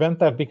you prevent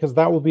that, because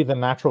that will be the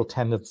natural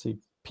tendency.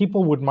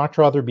 People would much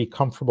rather be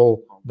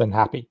comfortable than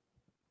happy,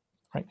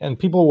 right? And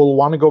people will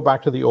want to go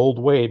back to the old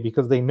way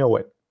because they know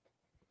it,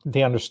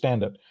 they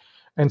understand it.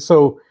 And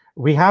so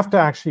we have to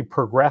actually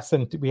progress,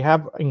 and we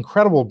have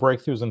incredible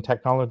breakthroughs in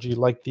technology,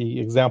 like the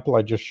example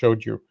I just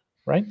showed you,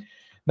 right?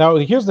 Now,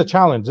 here's the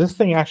challenge. This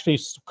thing actually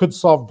could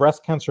solve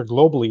breast cancer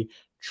globally.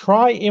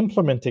 Try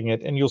implementing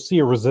it, and you'll see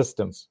a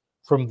resistance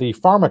from the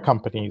pharma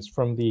companies,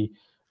 from the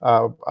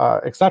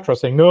etc.,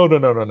 saying, no,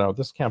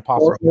 this can't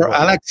possibly or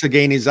Alex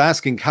again is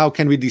asking, how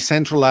can we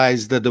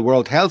decentralize the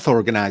World Health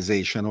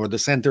Organization or the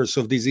Centers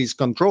of Disease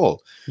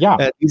Control?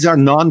 Yeah. These are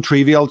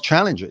non-trivial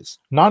challenges.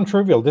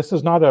 Non-trivial. This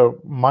is not a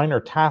minor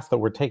task that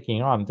we're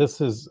taking on.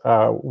 This is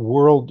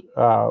world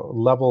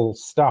level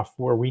stuff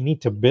where we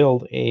need to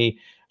build an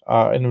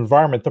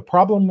environment. The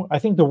problem, I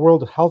think the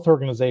World Health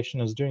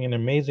Organization is doing an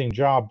amazing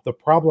job. The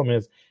problem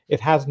is it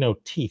has no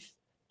teeth,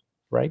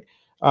 right?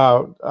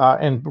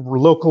 And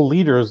local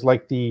leaders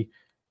like the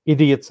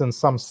idiots in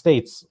some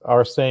states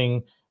are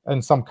saying,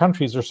 in some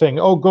countries are saying,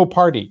 oh, go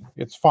party,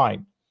 it's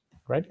fine,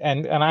 right?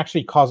 And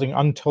actually causing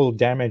untold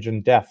damage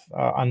and death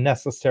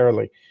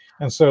unnecessarily.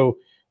 And so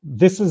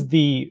this is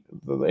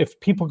if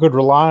people could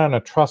rely on a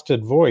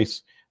trusted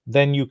voice,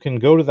 then you can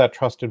go to that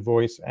trusted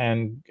voice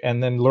and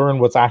then learn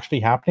what's actually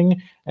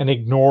happening and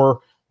ignore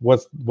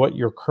what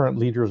your current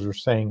leaders are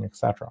saying,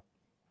 etc.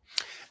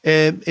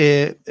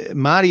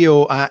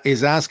 Mario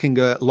is asking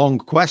a long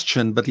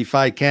question, but if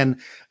I can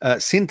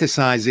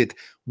synthesize it,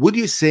 would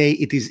you say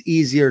it is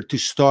easier to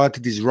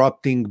start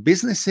disrupting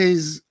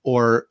businesses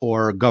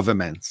or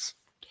governments?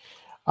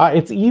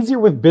 It's easier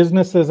with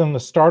businesses, and the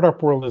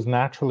startup world is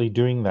naturally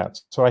doing that.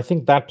 So I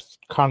think that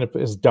kind of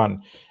is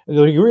done.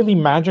 The really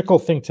magical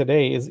thing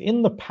today is,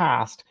 in the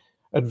past,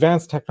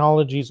 advanced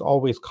technologies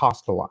always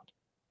cost a lot.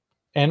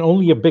 And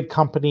only a big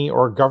company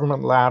or a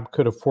government lab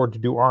could afford to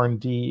do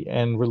R&D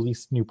and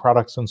release new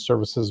products and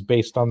services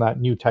based on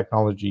that new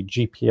technology,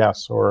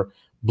 GPS or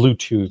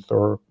Bluetooth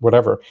or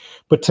whatever.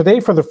 But today,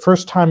 for the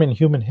first time in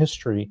human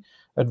history,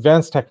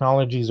 advanced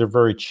technologies are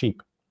very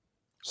cheap.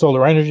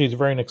 Solar energy is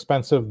very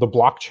inexpensive. The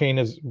blockchain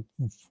is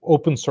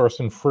open source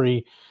and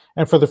free.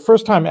 And for the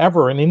first time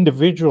ever, an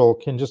individual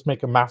can just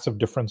make a massive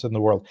difference in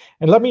the world.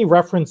 And let me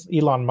reference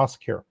Elon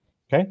Musk here,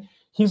 okay?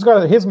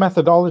 His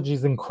methodology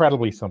is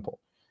incredibly simple.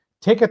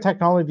 Take a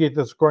technology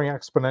that's growing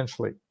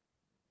exponentially,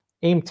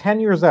 aim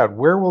 10 years out,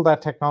 where will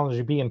that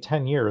technology be in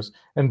 10 years,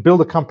 and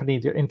build a company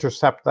to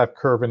intercept that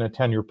curve in a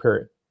 10-year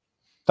period.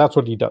 That's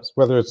what he does,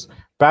 whether it's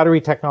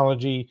battery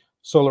technology,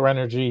 solar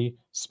energy,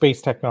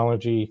 space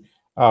technology,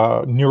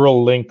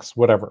 neural links,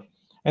 whatever.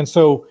 And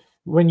so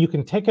when you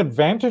can take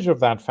advantage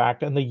of that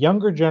fact, and the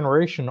younger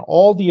generation,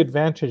 all the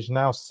advantage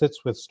now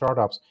sits with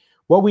startups.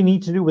 What we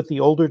need to do with the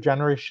older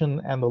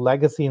generation and the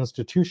legacy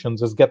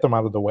institutions is get them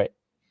out of the way.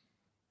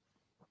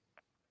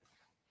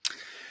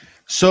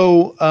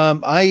 So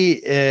I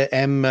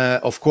am,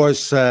 of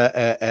course,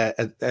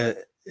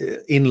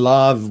 in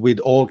love with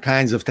all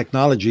kinds of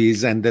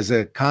technologies, and as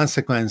a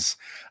consequence,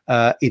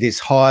 it is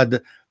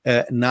hard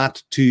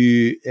not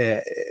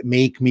to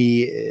make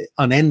me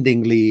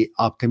unendingly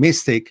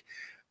optimistic.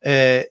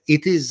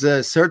 It is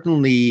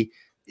certainly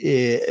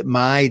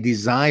my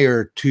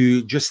desire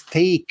to just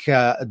take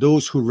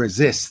those who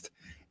resist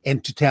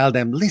and to tell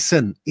them,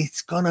 listen,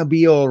 it's gonna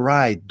be all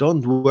right.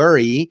 Don't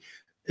worry.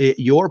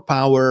 Your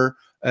power,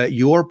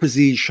 your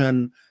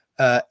position,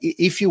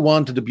 if you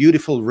want the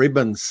beautiful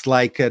ribbons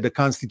like the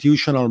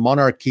constitutional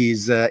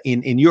monarchies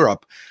in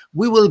Europe,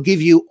 we will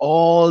give you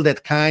all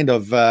that kind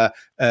of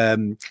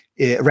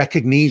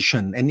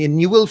recognition,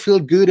 and you will feel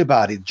good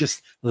about it.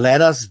 Just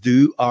let us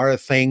do our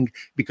thing,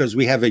 because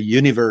we have a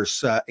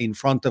universe in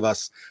front of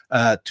us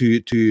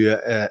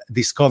to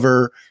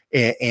discover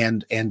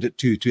and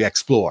to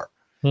explore.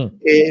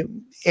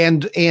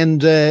 And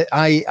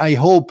I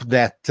hope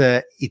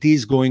that it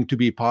is going to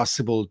be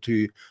possible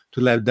to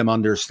let them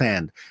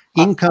understand.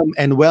 Income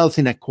and wealth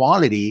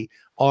inequality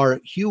are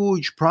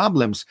huge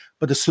problems,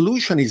 but the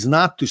solution is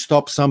not to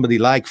stop somebody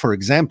like, for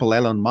example,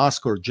 Elon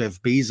Musk or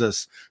Jeff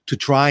Bezos to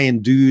try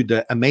and do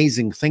the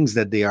amazing things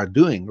that they are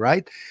doing,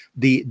 right?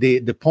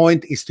 The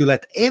point is to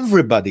let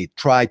everybody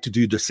try to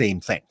do the same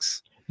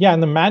things. Yeah,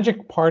 and the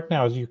magic part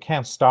now is you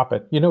can't stop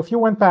it. You know, if you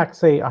went back,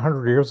 say,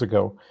 100 years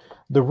ago,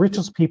 the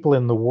richest people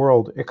in the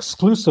world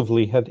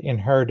exclusively had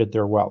inherited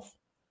their wealth.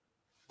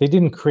 They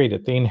didn't create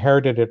it. They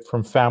inherited it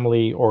from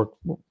family or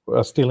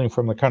stealing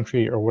from the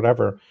country or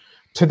whatever.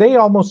 Today,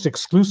 almost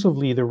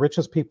exclusively, the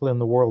richest people in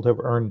the world have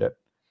earned it.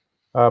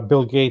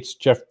 Bill Gates,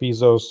 Jeff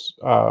Bezos,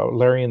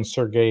 Larry and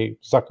Sergey,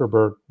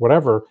 Zuckerberg,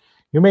 whatever.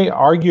 You may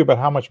argue about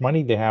how much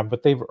money they have,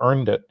 but they've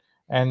earned it.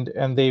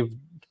 And they've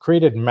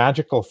created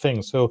magical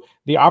things. So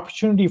the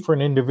opportunity for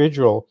an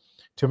individual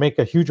to make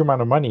a huge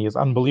amount of money is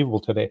unbelievable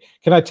today.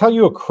 Can I tell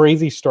you a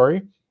crazy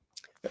story?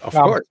 Of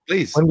course,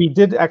 please. When we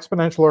did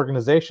Exponential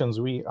Organizations,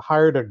 we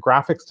hired a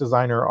graphics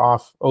designer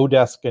off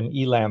Odesk and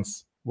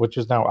Elance, which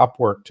is now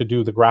Upwork, to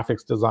do the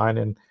graphics design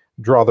and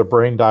draw the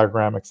brain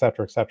diagram, et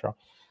cetera, et cetera.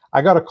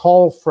 I got a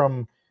call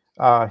from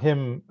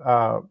him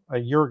a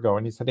year ago,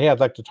 and he said, hey, I'd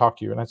like to talk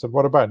to you. And I said,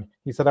 what about it?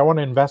 He said, I want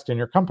to invest in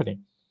your company.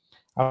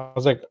 I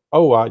was like,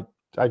 oh, I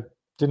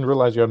didn't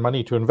realize you had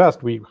money to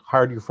invest. We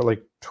hired you for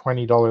like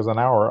 $20 an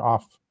hour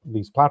off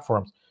these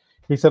platforms.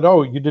 He said,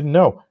 oh, you didn't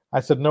know.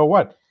 I said, no,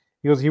 what?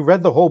 He goes, he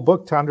read the whole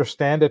book to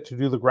understand it, to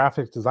do the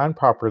graphics design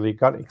properly,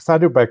 got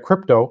excited by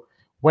crypto,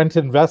 went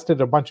and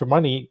invested a bunch of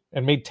money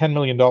and made $10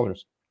 million.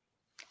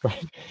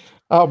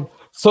 Right?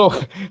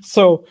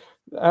 So,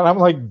 and I'm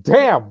like,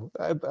 damn.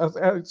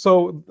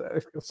 So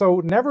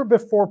never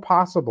before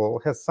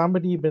possible has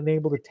somebody been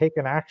able to take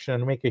an action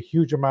and make a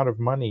huge amount of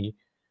money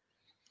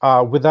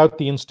without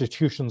the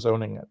institutions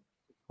owning it,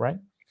 right?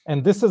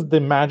 And this is the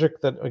magic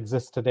that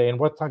exists today. And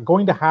what's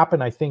going to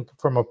happen, I think,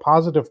 from a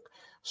positive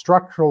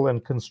structural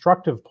and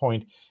constructive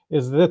point,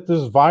 is that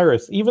this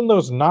virus, even though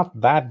it's not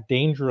that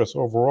dangerous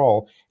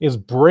overall, is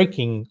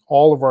breaking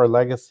all of our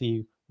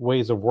legacy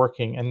ways of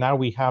working, and now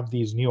we have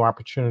these new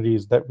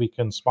opportunities that we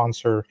can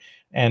sponsor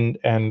and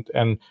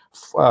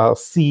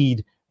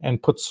seed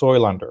and put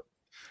soil under.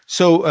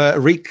 So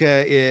Rick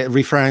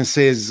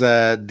references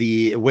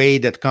the way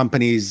that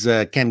companies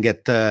can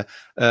get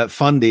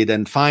funded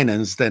and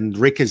financed. And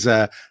Rick is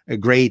a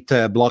great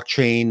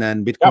blockchain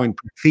and Bitcoin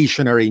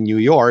practitioner in New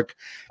York.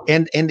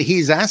 And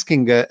he's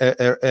asking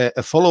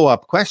a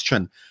follow-up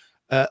question.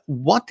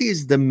 What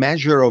is the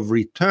measure of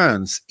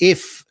returns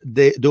if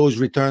those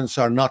returns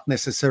are not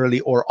necessarily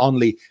or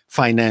only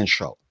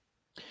financial?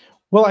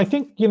 Well, I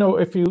think,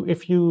 if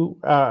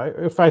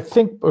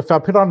I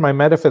put on my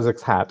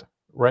metaphysics hat,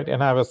 right,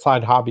 and I have a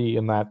side hobby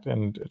in that,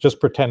 and just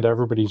pretend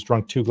everybody's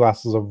drunk 2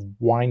 glasses of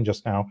wine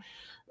just now,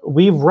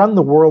 we've run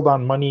the world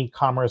on money,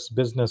 commerce,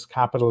 business,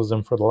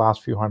 capitalism for the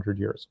last few hundred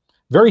years.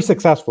 Very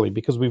successfully,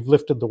 because we've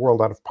lifted the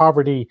world out of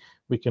poverty.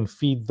 We can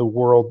feed the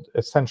world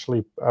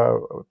essentially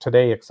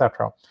today,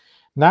 etc.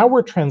 Now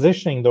we're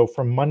transitioning, though,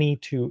 from money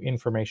to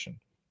information,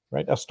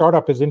 right? A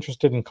startup is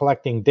interested in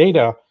collecting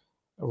data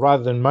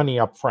rather than money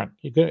up front.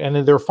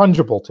 And they're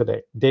fungible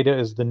today. Data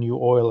is the new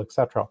oil,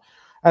 etc.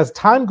 As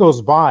time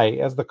goes by,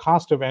 as the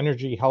cost of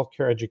energy,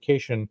 healthcare,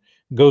 education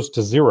goes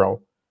to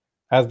zero,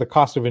 as the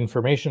cost of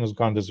information has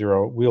gone to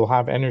zero, we'll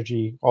have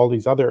energy, all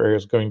these other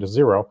areas going to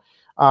zero.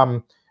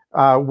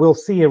 We'll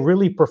see a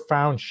really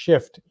profound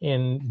shift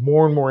in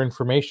more and more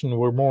information.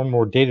 We're more and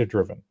more data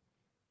driven.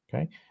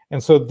 Okay.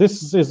 And so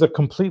this is a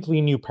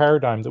completely new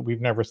paradigm that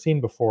we've never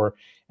seen before.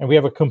 And we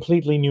have a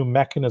completely new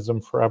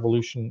mechanism for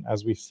evolution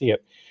as we see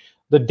it.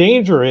 The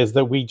danger is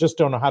that we just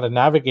don't know how to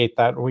navigate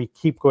that. We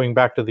keep going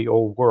back to the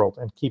old world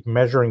and keep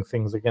measuring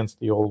things against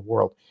the old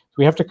world. So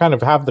we have to kind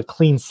of have the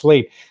clean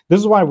slate. This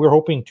is why we're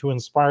hoping to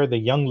inspire the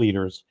young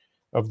leaders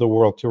of the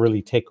world to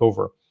really take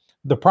over.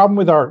 The problem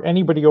with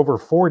anybody over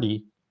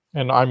 40,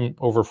 and I'm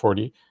over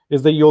 40,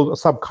 is that you'll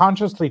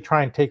subconsciously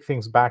try and take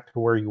things back to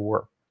where you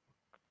were.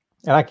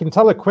 And I can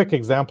tell a quick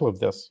example of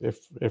this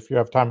if you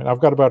have time. And I've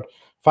got about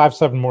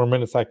 5-7 more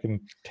minutes I can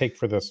take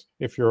for this,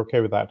 if you're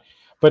okay with that.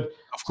 But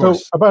so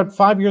about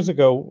 5 years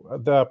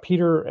ago,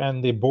 Peter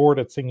and the board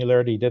at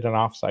Singularity did an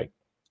offsite,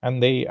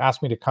 and they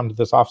asked me to come to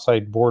this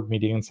offsite board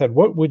meeting and said,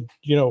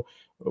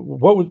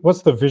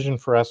 what's the vision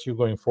for SU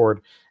going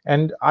forward?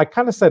 And I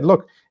kind of said,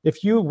 look,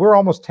 we're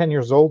almost 10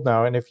 years old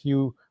now, and if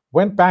you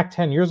went back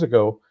 10 years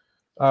ago,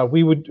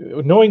 we would,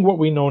 knowing what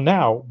we know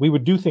now, we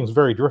would do things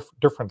very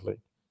differently.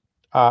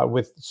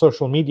 With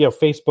social media,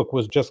 Facebook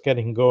was just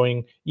getting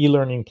going,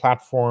 e-learning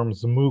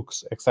platforms,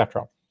 MOOCs,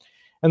 etc.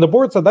 And the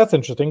board said, that's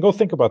interesting. Go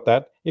think about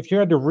that. If you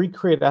had to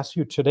recreate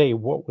SU today,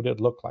 what would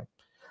it look like?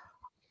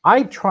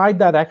 I tried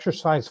that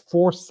exercise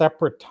 4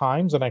 separate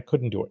times, and I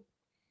couldn't do it.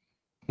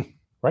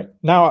 Right?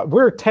 Now,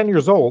 we're 10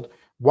 years old.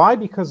 Why?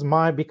 Because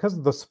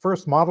this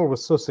first model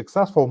was so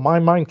successful, my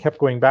mind kept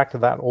going back to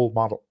that old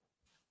model,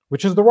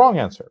 which is the wrong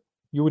answer.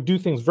 You would do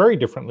things very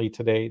differently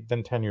today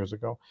than 10 years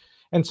ago.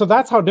 And so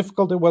that's how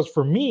difficult it was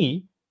for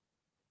me,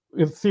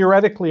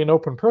 theoretically an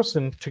open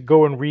person, to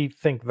go and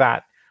rethink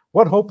that.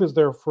 What hope is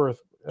there for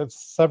a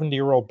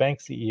 70-year-old bank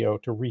CEO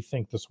to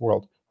rethink this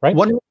world, right?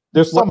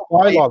 There's some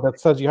bylaw that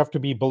says you have to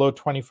be below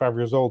 25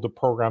 years old to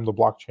program the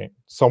blockchain.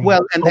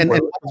 You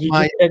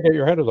can't get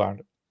your head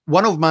around it.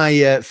 One of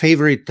my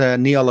favorite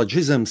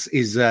neologisms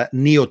is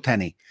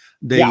neoteny,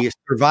 the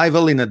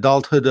survival in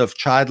adulthood of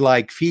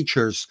childlike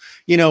features.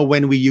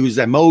 When we use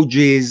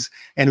emojis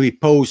and we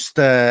post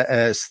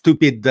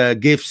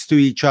stupid GIFs to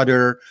each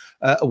other,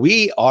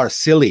 we are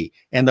silly,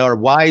 and our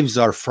wives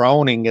are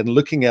frowning and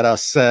looking at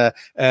us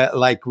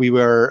like we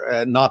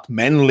were not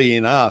manly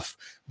enough.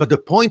 But the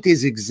point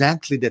is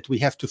exactly that we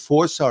have to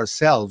force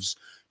ourselves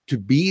to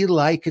be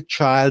like a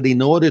child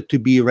in order to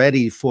be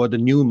ready for the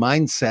new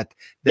mindset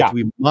that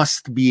we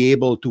must be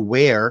able to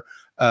wear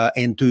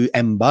and to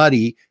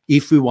embody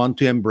if we want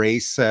to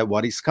embrace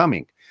what is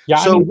coming. Yeah,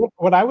 so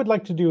what I would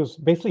like to do is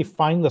basically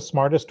find the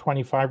smartest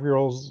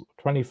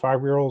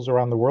 25-year-olds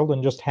around the world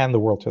and just hand the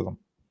world to them.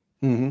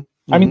 Mm-hmm.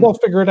 I mean, they'll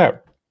figure it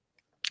out.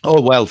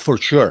 Oh, well, for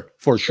sure.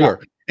 Yeah.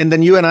 And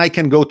then you and I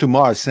can go to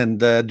Mars and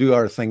do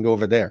our thing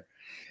over there.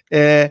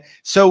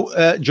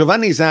 So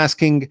Giovanni is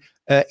asking,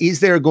 is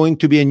there going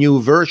to be a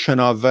new version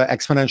of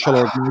Exponential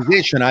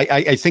Organization?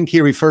 I think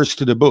he refers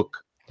to the book.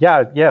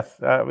 Yes.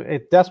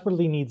 It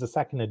desperately needs a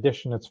second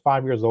edition. It's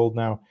 5 years old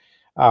now.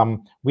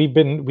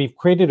 We've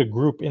created a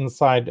group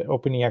inside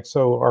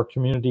OpenEXO, our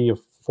community of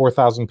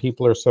 4,000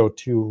 people or so,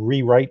 to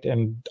rewrite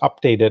and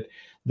update it.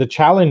 The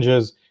challenge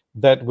is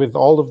that with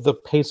all of the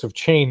pace of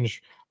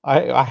change,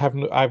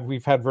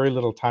 we've had very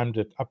little time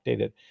to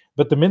update it.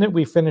 But the minute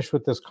we finish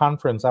with this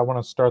conference, I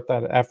want to start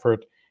that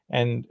effort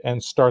and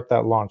start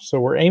that launch. So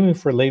we're aiming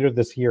for later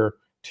this year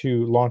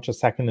to launch a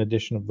second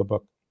edition of the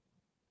book.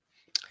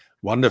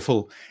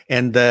 Wonderful.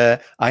 And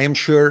I am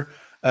sure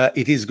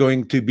it is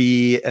going to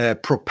be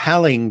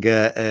propelling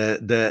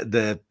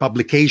the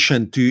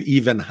publication to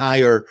even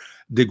higher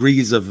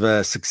degrees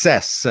of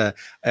success.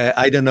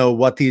 I don't know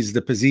what is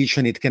the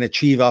position it can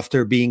achieve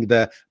after being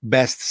the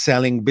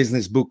best-selling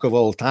business book of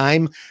all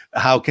time.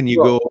 How can you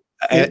go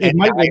It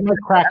might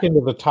crack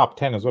into the top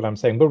 10 is what I'm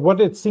saying. But what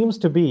it seems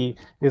to be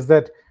is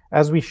that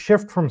as we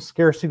shift from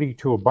scarcity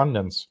to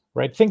abundance,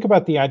 right? Think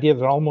about the idea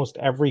that almost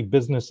every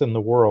business in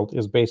the world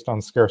is based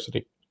on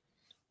scarcity.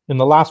 In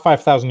the last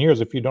 5,000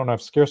 years, if you don't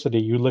have scarcity,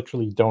 you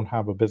literally don't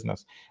have a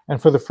business.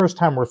 And for the first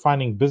time, we're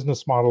finding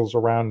business models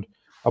around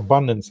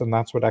abundance, and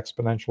that's what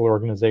exponential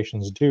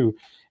organizations do.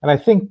 And I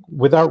think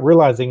without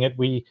realizing it,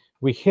 we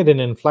hit an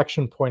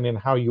inflection point in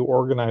how you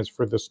organize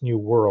for this new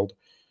world.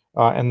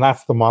 And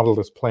that's the model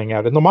that's playing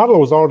out. And the model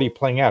was already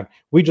playing out.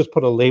 We just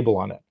put a label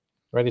on it,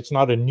 right? It's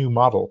not a new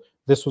model.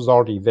 This was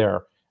already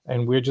there.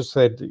 And we just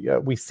said,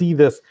 we see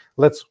this,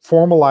 let's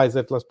formalize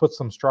it, let's put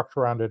some structure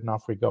around it, and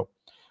off we go.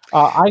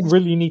 I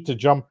really need to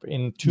jump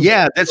into.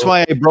 Yeah, that's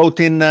why I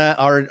brought in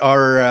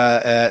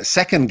our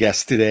second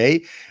guest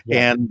today,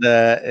 and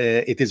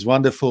it is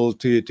wonderful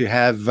to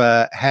have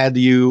had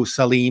you,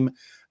 Salim.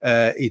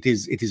 It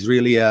is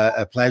really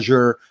a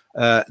pleasure.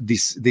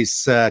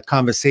 This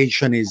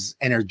conversation is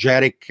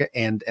energetic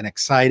and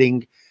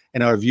exciting,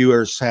 and our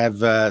viewers have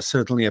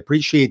certainly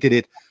appreciated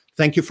it.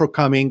 Thank you for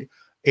coming,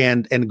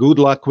 and good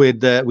luck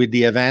with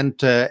the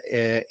event,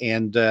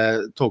 and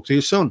talk to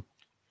you soon.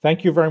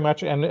 Thank you very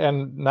much.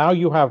 And now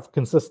you have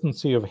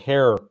consistency of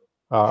hair,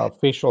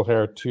 facial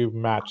hair to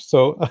match.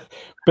 So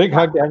big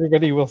hug to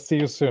everybody. We'll see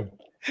you soon.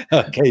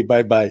 Okay,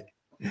 bye-bye.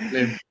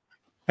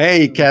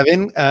 Hey,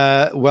 Kevin,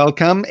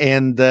 welcome.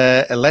 And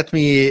let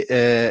me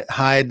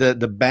hide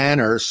the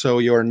banner so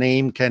your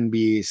name can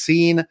be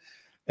seen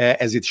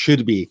as it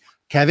should be.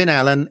 Kevin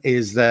Allen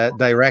is the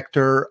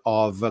director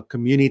of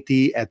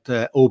community at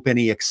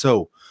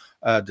OpenEXO,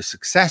 the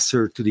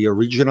successor to the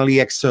original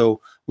EXO,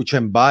 which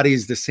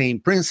embodies the same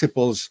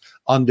principles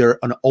under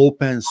an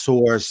open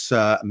source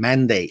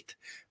mandate,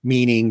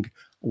 meaning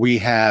we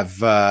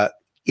have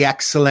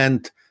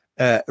excellent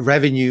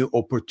revenue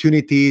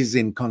opportunities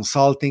in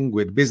consulting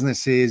with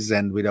businesses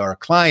and with our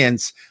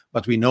clients,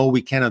 but we know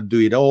we cannot do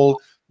it all.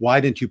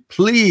 Why don't you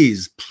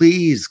please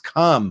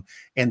come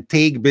and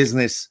take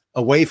business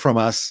away from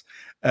us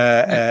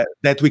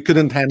that we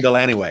couldn't handle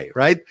anyway,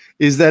 right?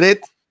 Is that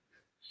it?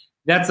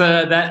 That's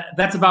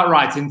about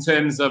right in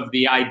terms of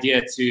the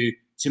idea to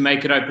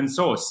make it open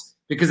source,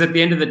 because at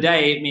the end of the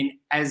day, I mean,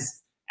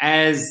 as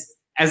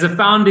a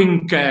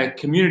founding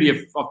community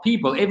of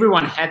people,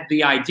 everyone had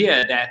the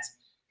idea that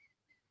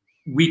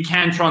we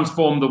can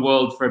transform the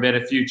world for a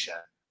better future.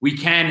 We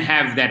can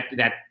have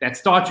that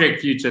Star Trek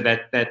future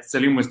that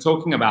Salim was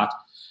talking about.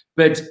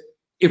 But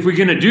if we're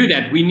going to do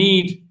that, we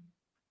need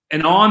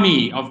an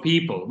army of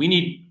people. We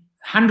need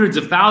hundreds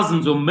of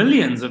thousands or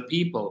millions of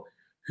people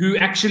who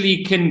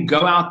actually can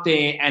go out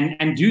there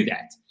and do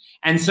that.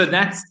 And so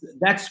that's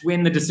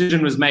when the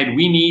decision was made.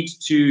 We need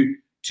to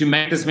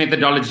make this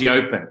methodology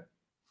open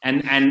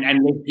and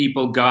let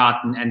people go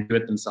out and do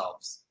it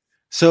themselves.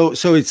 So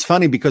it's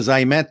funny because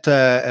I met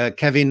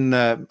Kevin,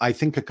 I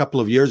think a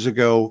couple of years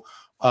ago,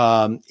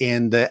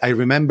 and I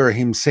remember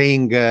him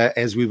saying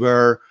as we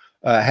were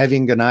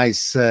having a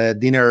nice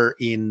dinner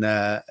in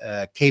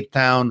Cape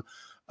Town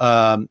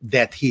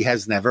that he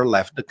has never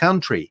left the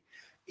country.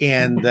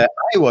 And I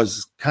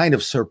was kind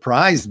of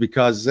surprised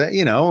because,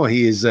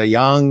 he is a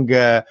young,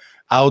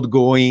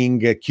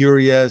 outgoing,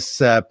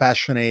 curious,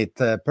 passionate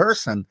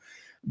person.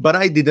 But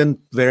I didn't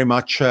very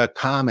much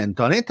comment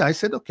on it. I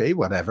said, okay,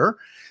 whatever.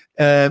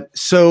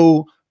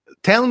 So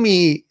tell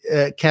me,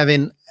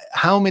 Kevin,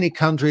 how many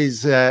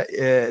countries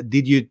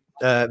did you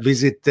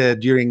visit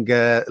during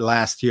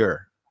last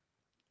year?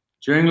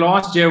 During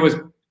last year was,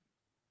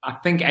 I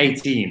think,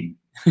 18.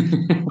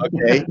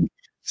 Okay.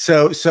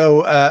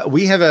 So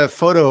we have a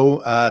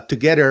photo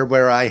together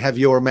where I have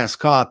your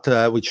mascot,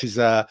 which is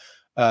a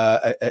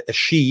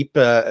sheep,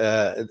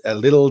 a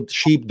little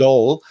sheep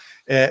doll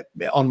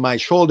on my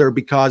shoulder,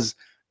 because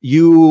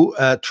you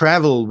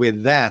travel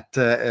with that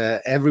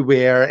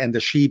everywhere, and the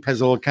sheep has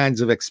all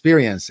kinds of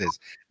experiences.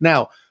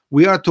 Now,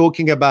 we are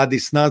talking about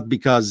this not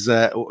because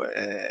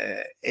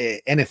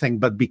anything,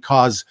 but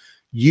because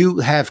you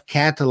have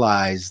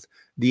catalyzed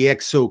the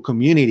EXO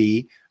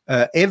community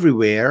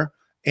everywhere.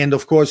 And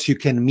of course, you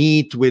can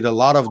meet with a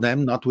lot of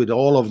them, not with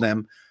all of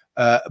them,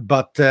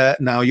 but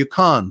now you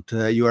can't.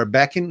 You are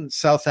back in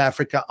South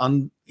Africa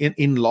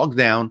in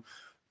lockdown.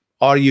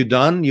 Are you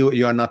done?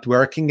 You are not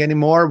working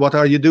anymore? What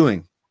are you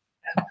doing?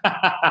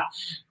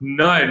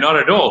 No, not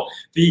at all.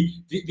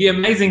 The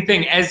amazing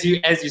thing, as you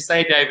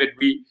say, David,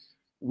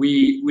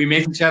 we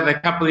met each other a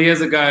couple of years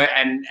ago,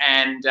 and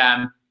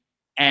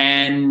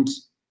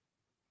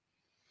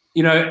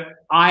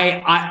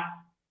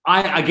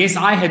I guess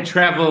I had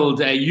traveled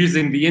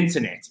using the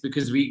internet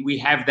because we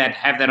have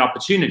that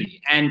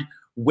opportunity. And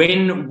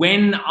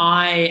when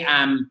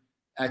I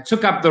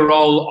took up the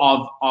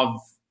role of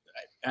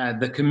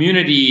the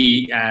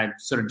community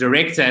sort of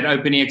director at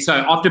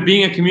OpenEXO, after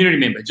being a community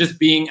member, just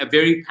being a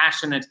very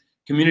passionate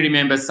community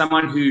member,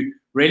 someone who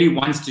really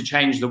wants to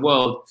change the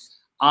world,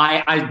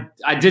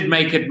 I did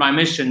make it my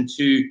mission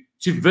to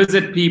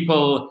visit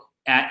people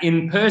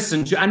in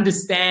person, to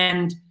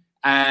understand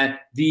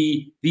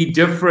the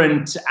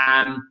different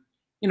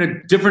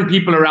different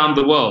people around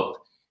the world.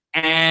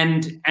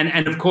 and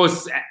of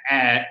course,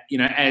 you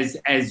know,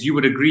 as you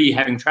would agree,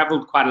 having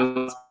traveled quite a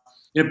lot,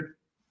 you know,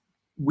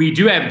 we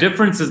do have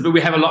differences, but we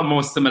have a lot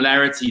more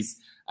similarities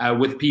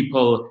with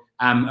people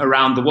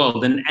around the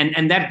world,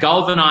 and that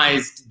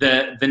galvanized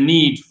the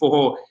need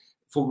for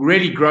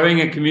really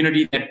growing a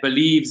community that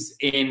believes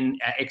in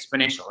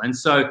exponential. And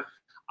so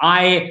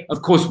I,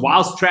 of course,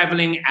 whilst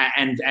traveling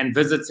and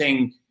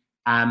visiting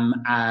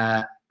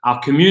our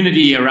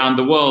community around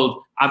the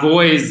world, I've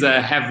always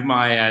have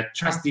my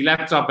trusty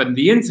laptop and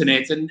the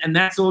internet, and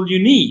that's all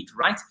you need,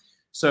 right?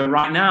 So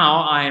right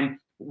now,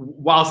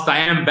 whilst I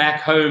am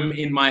back home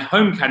in my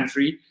home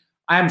country,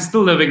 I am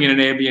still living in an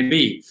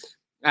Airbnb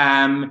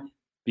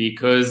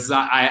because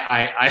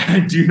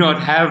I do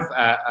not have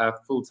a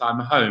full-time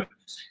home.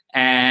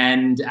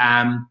 And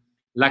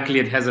luckily,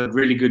 it has a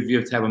really good view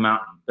of Table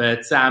Mountain.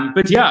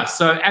 But yeah,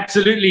 so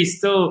absolutely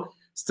still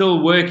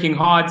working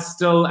hard,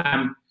 still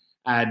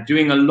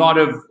doing a lot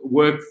of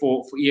work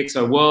for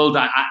EXO World.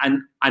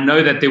 I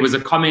know that there was a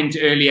comment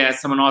earlier,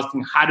 someone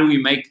asking, how do we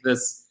make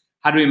this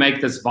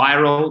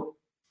viral?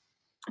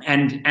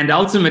 And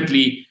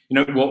ultimately, you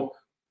know, what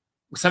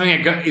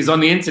something that is on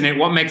the internet,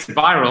 what makes it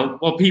viral?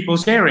 Well, people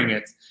sharing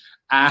it,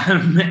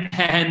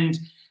 and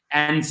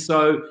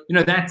so, you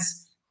know,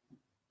 that's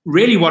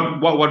really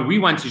what we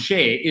want to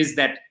share, is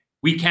that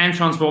we can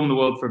transform the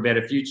world for a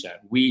better future.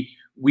 We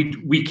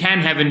can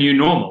have a new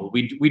normal.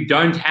 We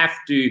don't have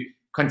to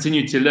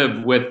continue to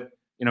live with,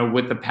 you know,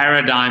 with the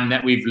paradigm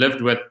that we've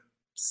lived with,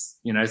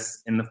 you know,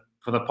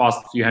 for the past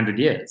few hundred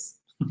years.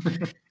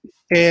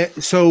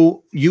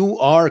 So you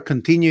are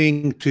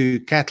continuing to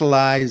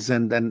catalyze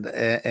and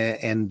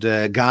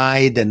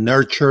guide and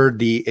nurture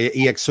the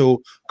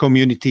EXO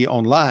community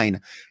online.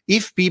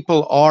 If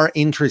people are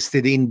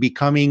interested in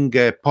becoming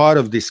part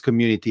of this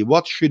community,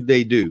 what should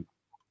they do?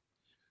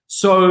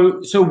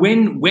 So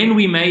when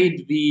we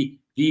made the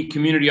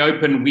community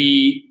open,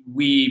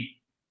 we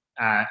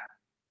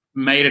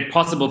made it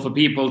possible for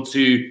people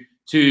to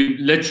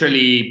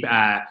literally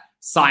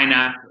sign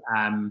up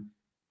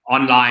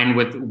online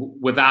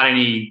without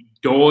any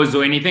doors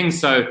or anything.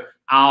 So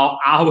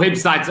our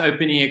website's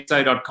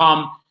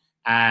openexo.com.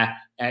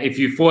 If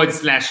you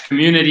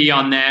 /community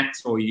on that,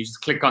 or you just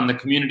click on the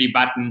community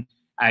button,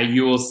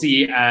 you will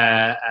see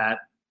a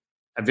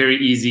very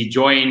easy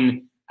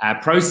join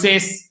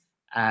process.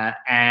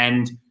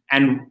 And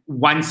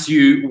once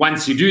you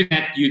do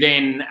that, you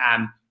then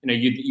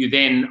you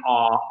then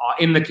are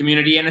in the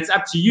community, and it's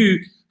up to you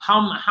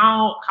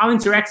how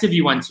interactive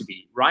you want to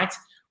be, right?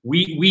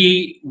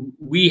 We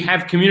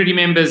have community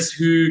members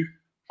who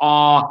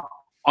are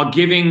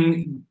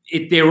giving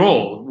it their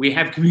all. We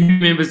have community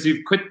members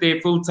who've quit their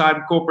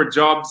full-time corporate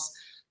jobs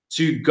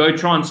to go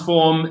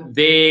transform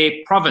their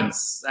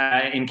province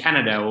in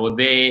Canada, or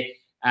their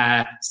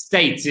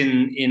state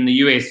in the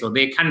US, or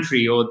their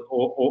country, or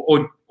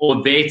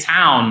their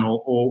town,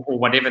 or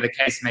whatever the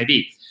case may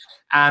be.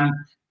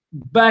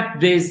 But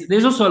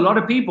there's also a lot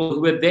of people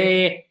who are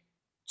there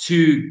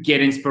to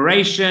get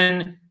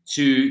inspiration,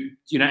 to,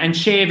 you know, and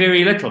share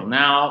very little.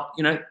 Now,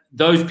 you know,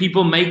 those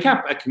people make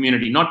up a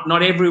community.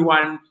 Not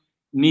everyone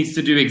needs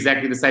to do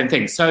exactly the same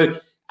thing. So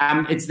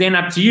it's then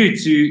up to you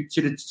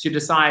to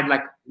decide,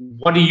 like,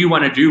 what do you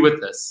want to do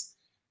with this?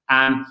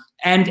 And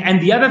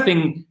the other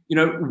thing, you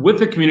know, with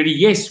the community,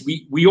 yes,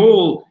 we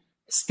all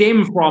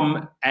stem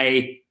from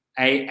a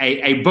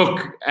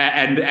book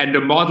and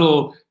a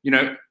model, you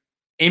know,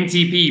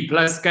 MTP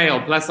plus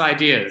scale plus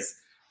ideas,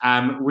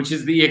 which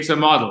is the EXO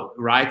model,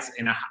 right?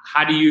 And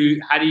how do you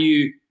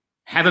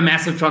have a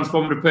massive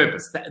transformative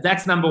purpose?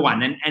 That's number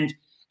one.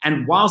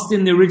 And whilst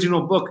in the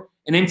original book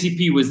an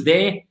MTP was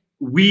there,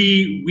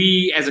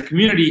 we as a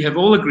community have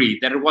all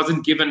agreed that it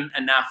wasn't given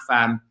enough,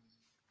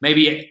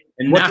 maybe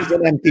enough. What is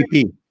an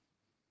MTP?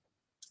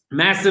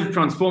 Massive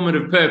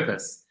transformative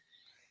purpose.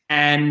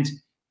 And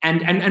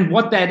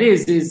what that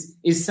is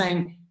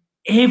saying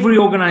every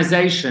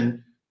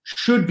organization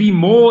should be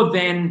more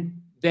than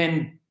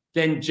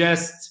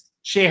just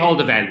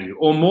shareholder value,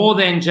 or more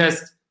than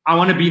just, I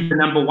want to be the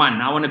number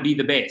one, I want to be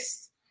the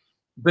best.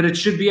 But it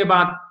should be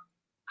about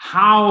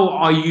how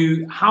are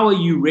you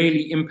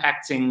really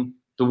impacting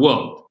the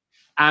world?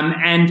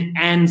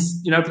 And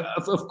you know,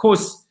 of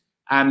course,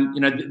 you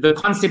know, the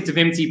concept of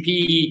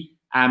MTP,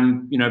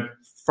 you know,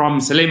 from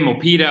Salim or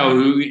Peter,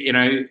 who, you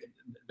know,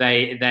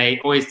 they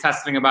always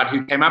tussling about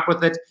who came up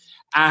with it.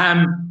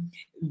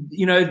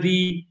 You know,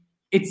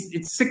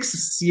 it's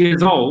 6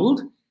 years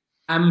old.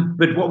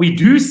 But what we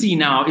do see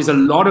now is a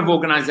lot of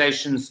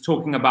organizations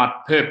talking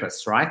about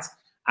purpose, right?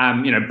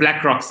 You know,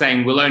 BlackRock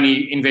saying we'll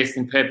only invest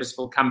in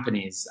purposeful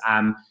companies.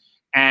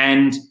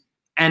 And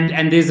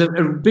there's a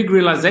big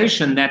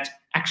realization that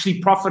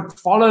actually profit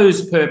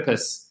follows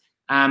purpose.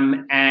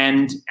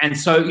 And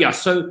so, yeah,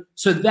 so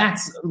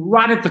that's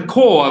right at the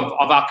core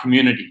of our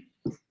community,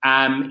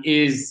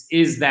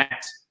 is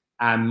that,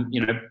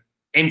 you know,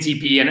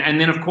 MTP, and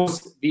then, of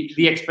course, the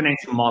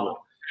exponential model.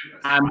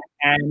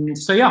 And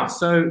so, yeah,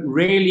 so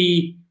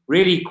really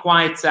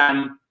quite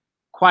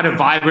a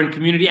vibrant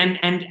community.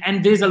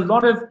 And there's a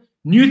lot of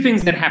new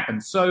things that happen.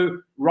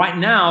 So right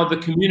now, the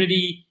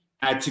community,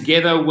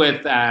 together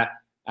with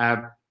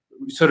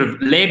sort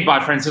of led by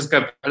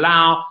Francisco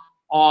Palau,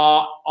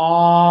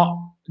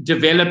 are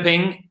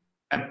developing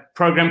a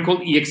program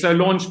called EXO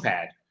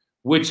Launchpad,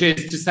 which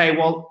is to say,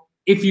 well,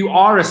 if you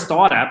are a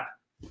startup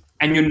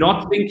and you're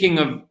not thinking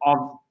of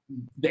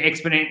the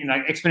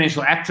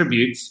exponential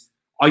attributes,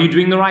 are you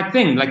doing the right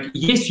thing? Like,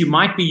 yes, you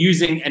might be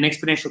using an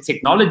exponential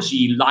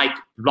technology like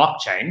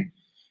blockchain,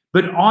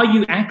 but are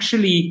you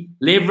actually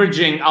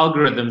leveraging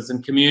algorithms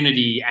and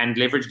community and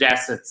leveraged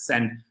assets?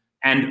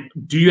 And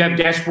do you have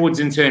dashboards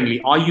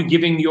internally? Are you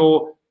giving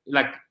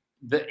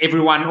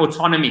everyone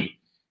autonomy?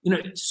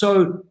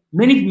 So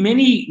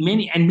many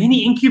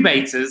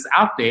incubators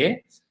out there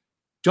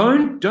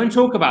don't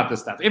talk about this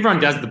stuff. Everyone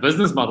does the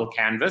business model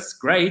canvas,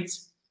 great,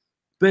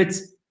 but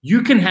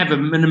you can have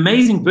an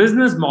amazing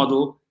business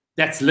model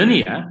that's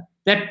linear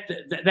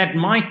that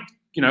might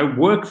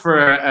work for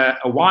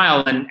a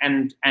while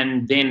and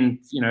then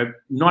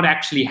not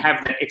actually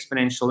have that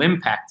exponential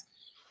impact,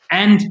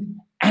 and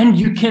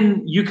you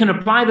can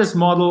apply this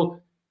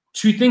model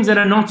to things that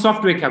are not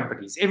software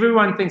companies.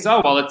 Everyone thinks,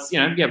 oh well, it's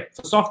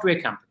for software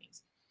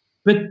companies,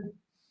 but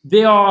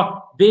there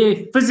are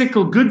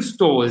physical goods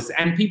stores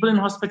and people in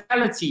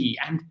hospitality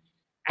and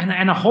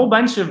a whole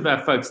bunch of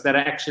folks that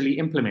are actually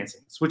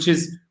implementing this, which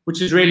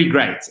is really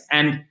great.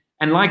 And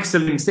like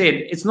Salim said,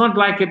 it's not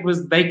like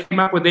they came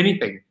up with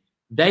anything.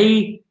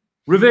 They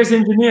reverse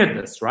engineered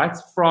this, right,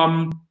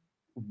 from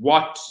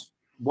what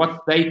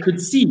they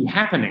could see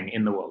happening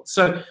in the world.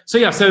 So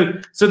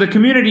the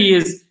community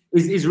is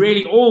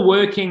really all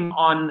working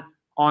on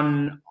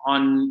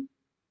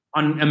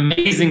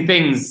amazing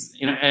things.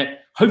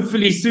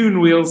 Hopefully soon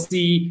we'll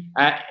see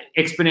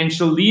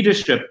exponential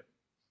leadership,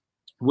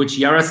 which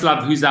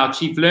Yaroslav, who's our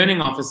chief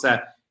learning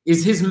officer,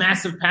 is his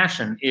massive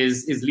passion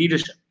is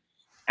leadership,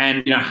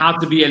 and how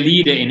to be a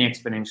leader in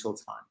exponential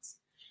times.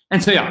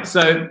 And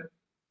so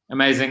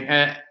amazing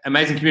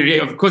community.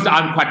 Of course,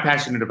 I'm quite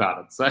passionate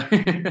about it. So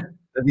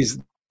that is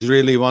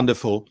really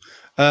wonderful.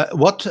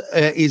 What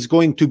is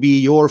going to be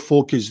your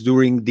focus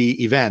during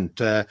the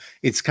event?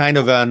 It's kind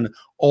of an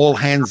all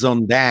hands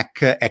on deck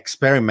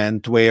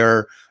experiment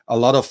where a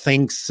lot of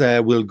things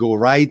will go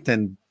right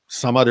and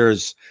some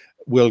others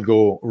will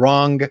go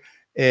wrong.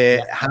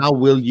 How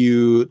will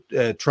you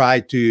try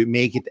to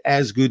make it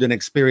as good an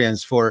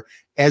experience for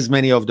as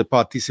many of the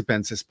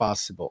participants as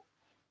possible?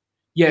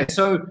 Yeah,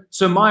 so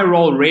my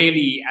role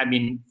really, I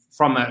mean,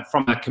 from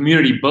a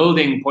community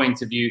building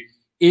point of view,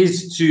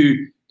 is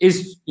to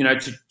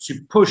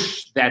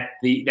push that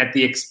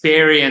the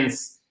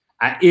experience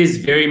is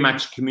very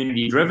much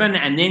community driven,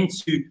 and then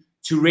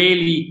to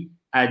really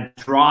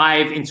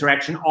drive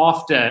interaction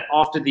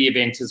after the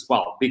event as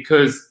well.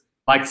 Because,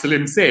 like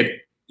Salim said,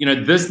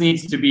 this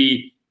needs to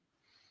be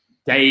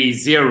day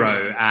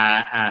zero,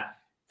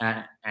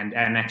 and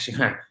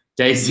actually.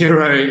 Day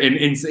zero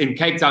in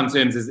Cape Town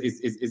terms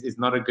is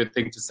not a good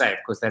thing to say. Of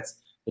course, that's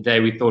the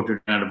day we thought we'd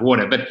run out of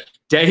water. But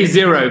day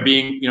zero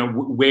being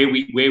where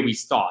we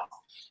start,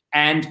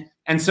 and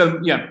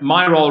so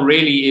my role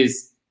really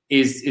is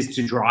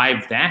to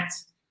drive that.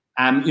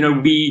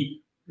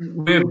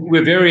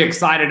 We're very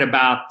excited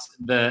about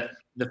the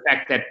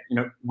fact that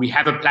we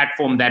have a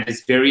platform that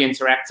is very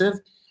interactive,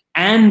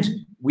 and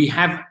we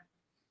have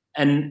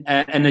an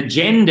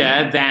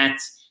agenda that,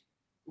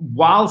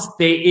 whilst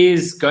there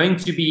is going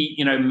to be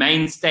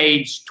main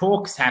stage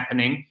talks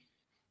happening,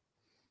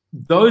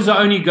 those are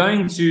only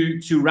going to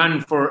run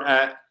for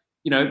an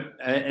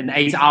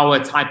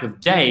 8-hour type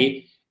of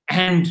day,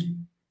 and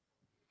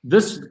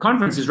this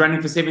conference is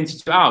running for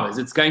 72 hours.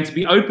 It's going to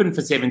be open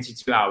for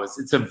 72 hours.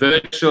 It's a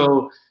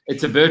virtual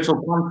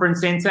conference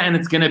center, and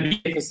it's going to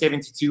be there for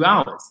 72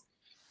 hours.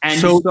 And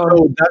so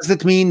does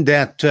it mean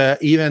that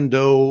even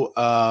though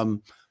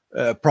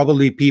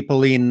probably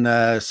people in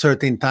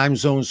certain time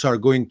zones are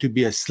going to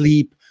be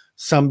asleep,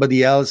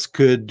 somebody else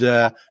could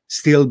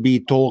still be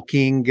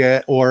talking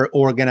or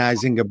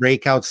organizing a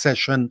breakout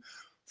session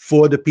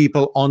for the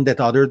people on that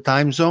other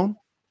time zone?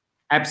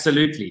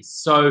 Absolutely.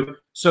 So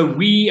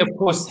we, of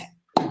course,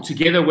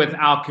 together with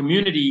our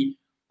community,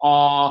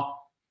 are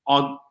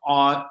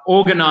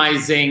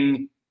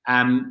organizing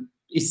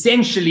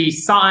essentially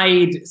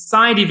side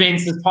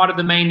events as part of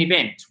the main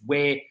event,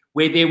 where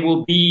there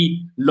will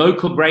be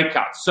local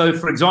breakouts. So,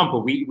 for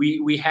example,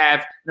 we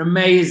have an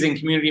amazing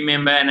community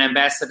member and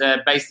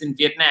ambassador based in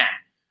Vietnam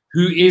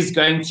who is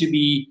going to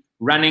be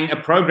running a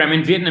program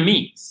in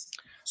Vietnamese.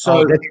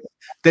 So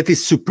that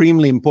is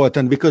supremely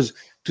important, because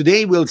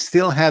today we'll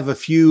still have a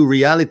few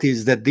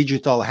realities that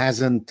digital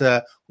hasn't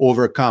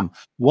overcome.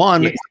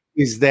 One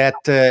is that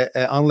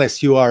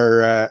unless you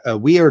are a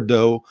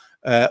weirdo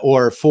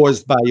or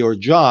forced by your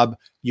job,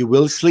 you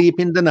will sleep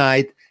in the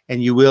night,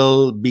 and you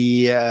will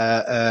be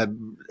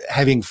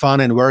having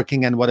fun and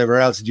working and whatever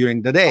else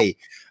during the day.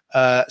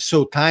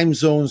 So time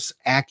zones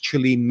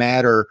actually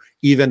matter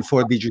even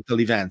for digital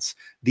events.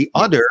 The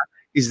other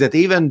is that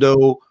even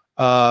though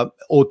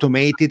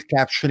automated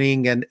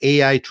captioning and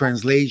AI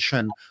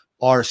translation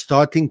are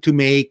starting to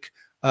make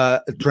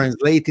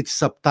translated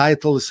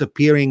subtitles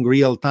appearing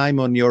real time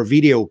on your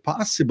video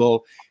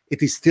possible,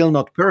 it is still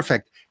not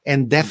perfect.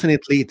 And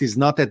definitely it is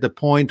not at the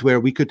point where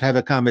we could have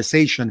a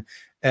conversation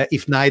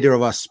if neither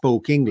of us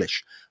spoke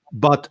English.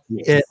 But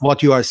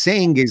what you are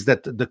saying is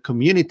that the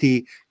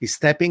community is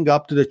stepping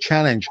up to the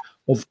challenge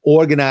of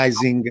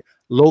organizing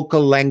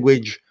local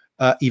language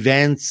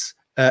events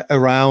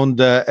around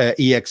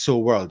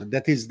EXO World.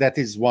 That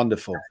is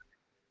wonderful.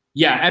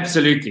 Yeah,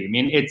 absolutely. I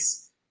mean,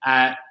 it's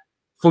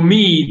for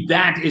me,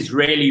 that is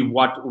really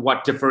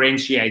what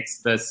differentiates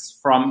this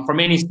from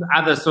any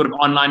other sort of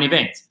online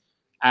event,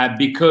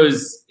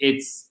 because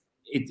it's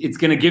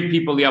going to give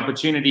people the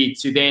opportunity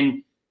to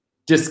then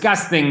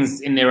discuss things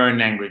in their own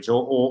language,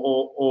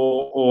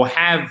 or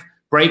have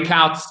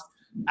breakouts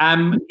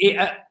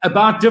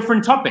about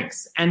different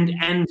topics.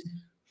 And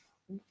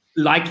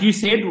like you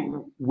said,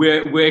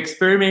 we're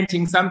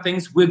experimenting some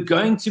things. We're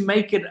going to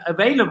make it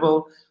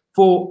available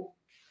for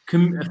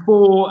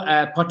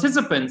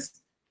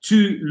participants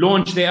to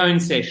launch their own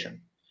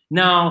session.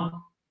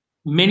 Now,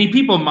 many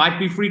people might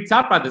be freaked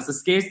out by this. The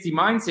scarcity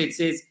mindset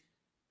says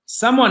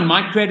someone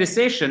might create a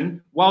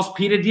session whilst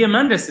Peter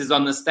Diamandis is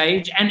on the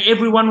stage and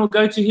everyone will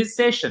go to his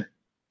session.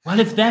 Well,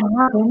 if that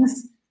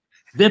happens,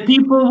 the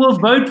people will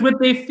vote with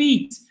their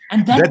feet.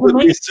 And that would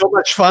be so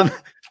much fun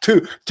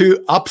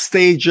to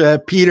upstage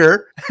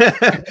Peter.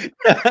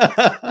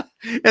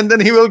 And then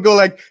he will go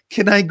like,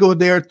 can I go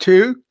there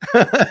too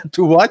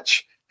to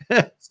watch?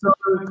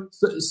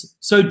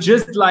 So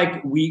just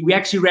like we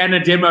actually ran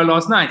a demo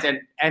last night,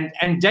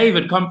 and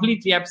David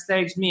completely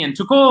upstaged me and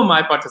took all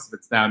my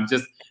participants down.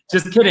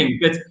 Just kidding.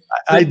 But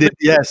I did,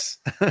 yes.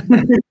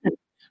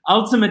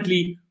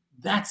 Ultimately,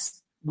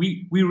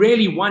 we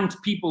really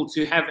want people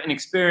to have an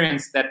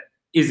experience that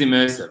is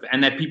immersive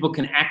and that people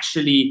can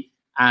actually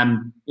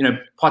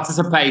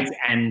participate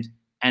and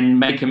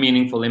make a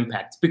meaningful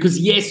impact. Because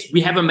yes,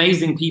 we have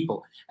amazing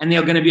people, and they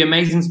are going to be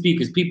amazing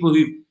speakers, people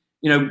who've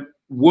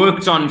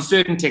worked on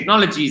certain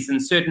technologies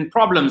and certain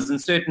problems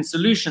and certain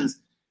solutions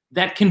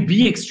that can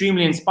be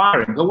extremely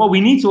inspiring. But what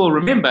we need to all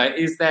remember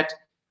is that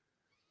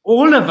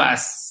all of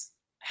us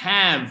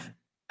have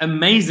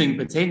amazing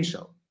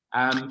potential.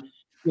 I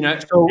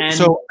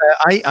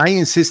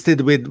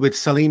insisted with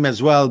Salim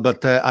as well,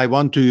 but I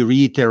want to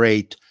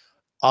reiterate,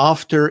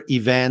 after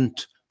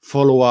event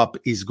follow-up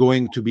is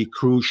going to be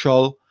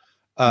crucial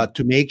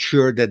to make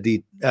sure that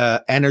the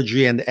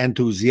energy and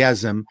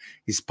enthusiasm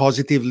is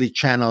positively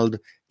channeled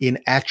in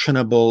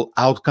actionable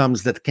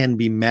outcomes that can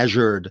be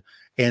measured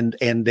and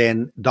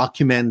then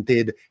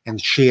documented and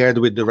shared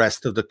with the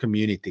rest of the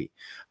community.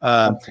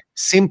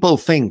 Simple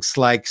things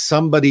like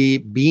somebody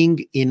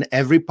being in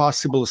every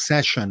possible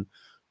session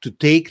to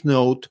take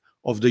note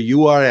of the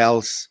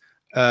URLs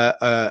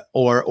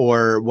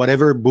or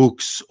whatever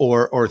books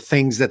or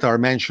things that are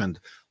mentioned.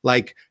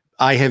 Like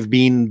I have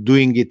been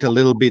doing it a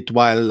little bit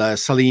while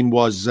Salim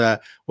was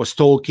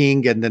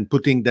talking, and then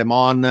putting them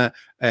on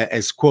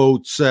as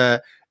quotes.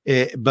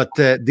 But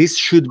this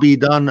should be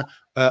done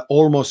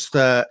almost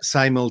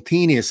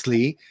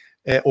simultaneously,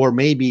 or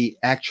maybe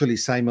actually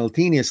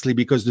simultaneously,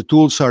 because the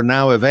tools are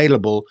now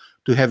available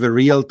to have a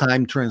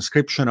real-time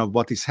transcription of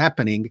what is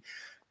happening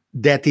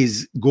that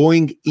is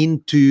going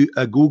into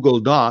a Google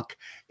Doc,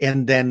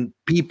 and then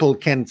people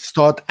can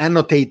start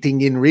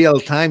annotating in real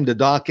time the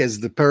doc as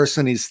the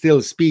person is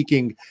still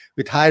speaking,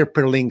 with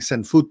hyperlinks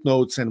and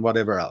footnotes and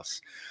whatever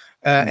else.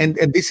 And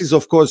this is,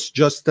 of course,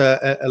 just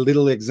a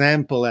little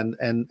example and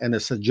a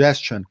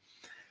suggestion.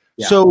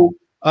 Yeah. So,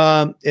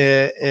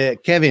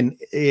 Kevin,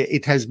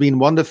 it has been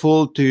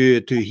wonderful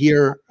to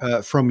hear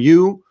from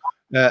you.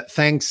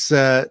 Thanks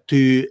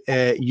to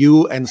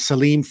you and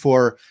Salim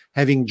for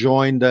having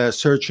joined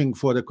Searching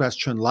for the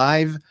Question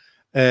Live.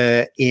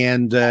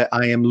 And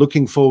I am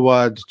looking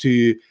forward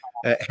to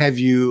have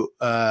you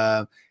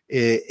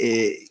in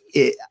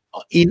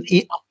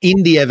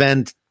the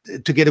event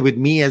together with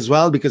me as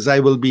well, because I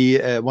will be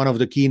one of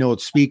the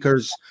keynote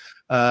speakers,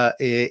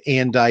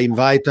 and I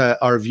invite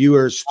our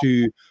viewers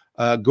to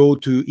go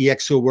to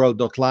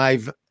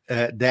exoworld.live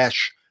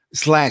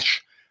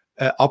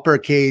 /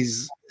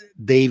 uppercase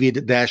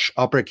David /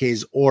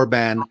 uppercase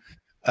Orban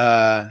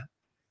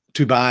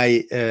to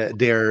buy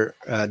their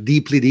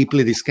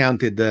deeply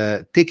discounted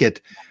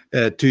ticket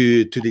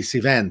to this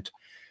event.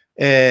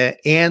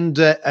 And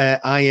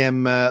I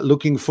am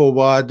looking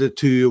forward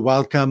to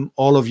welcome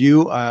all of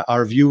you,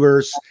 our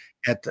viewers,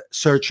 at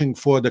Searching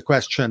for the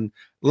Question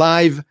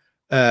Live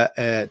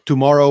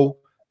tomorrow,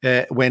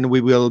 when we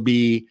will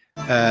be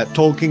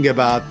talking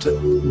about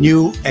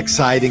new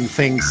exciting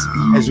things,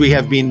 as we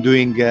have been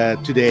doing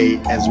today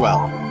as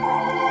well.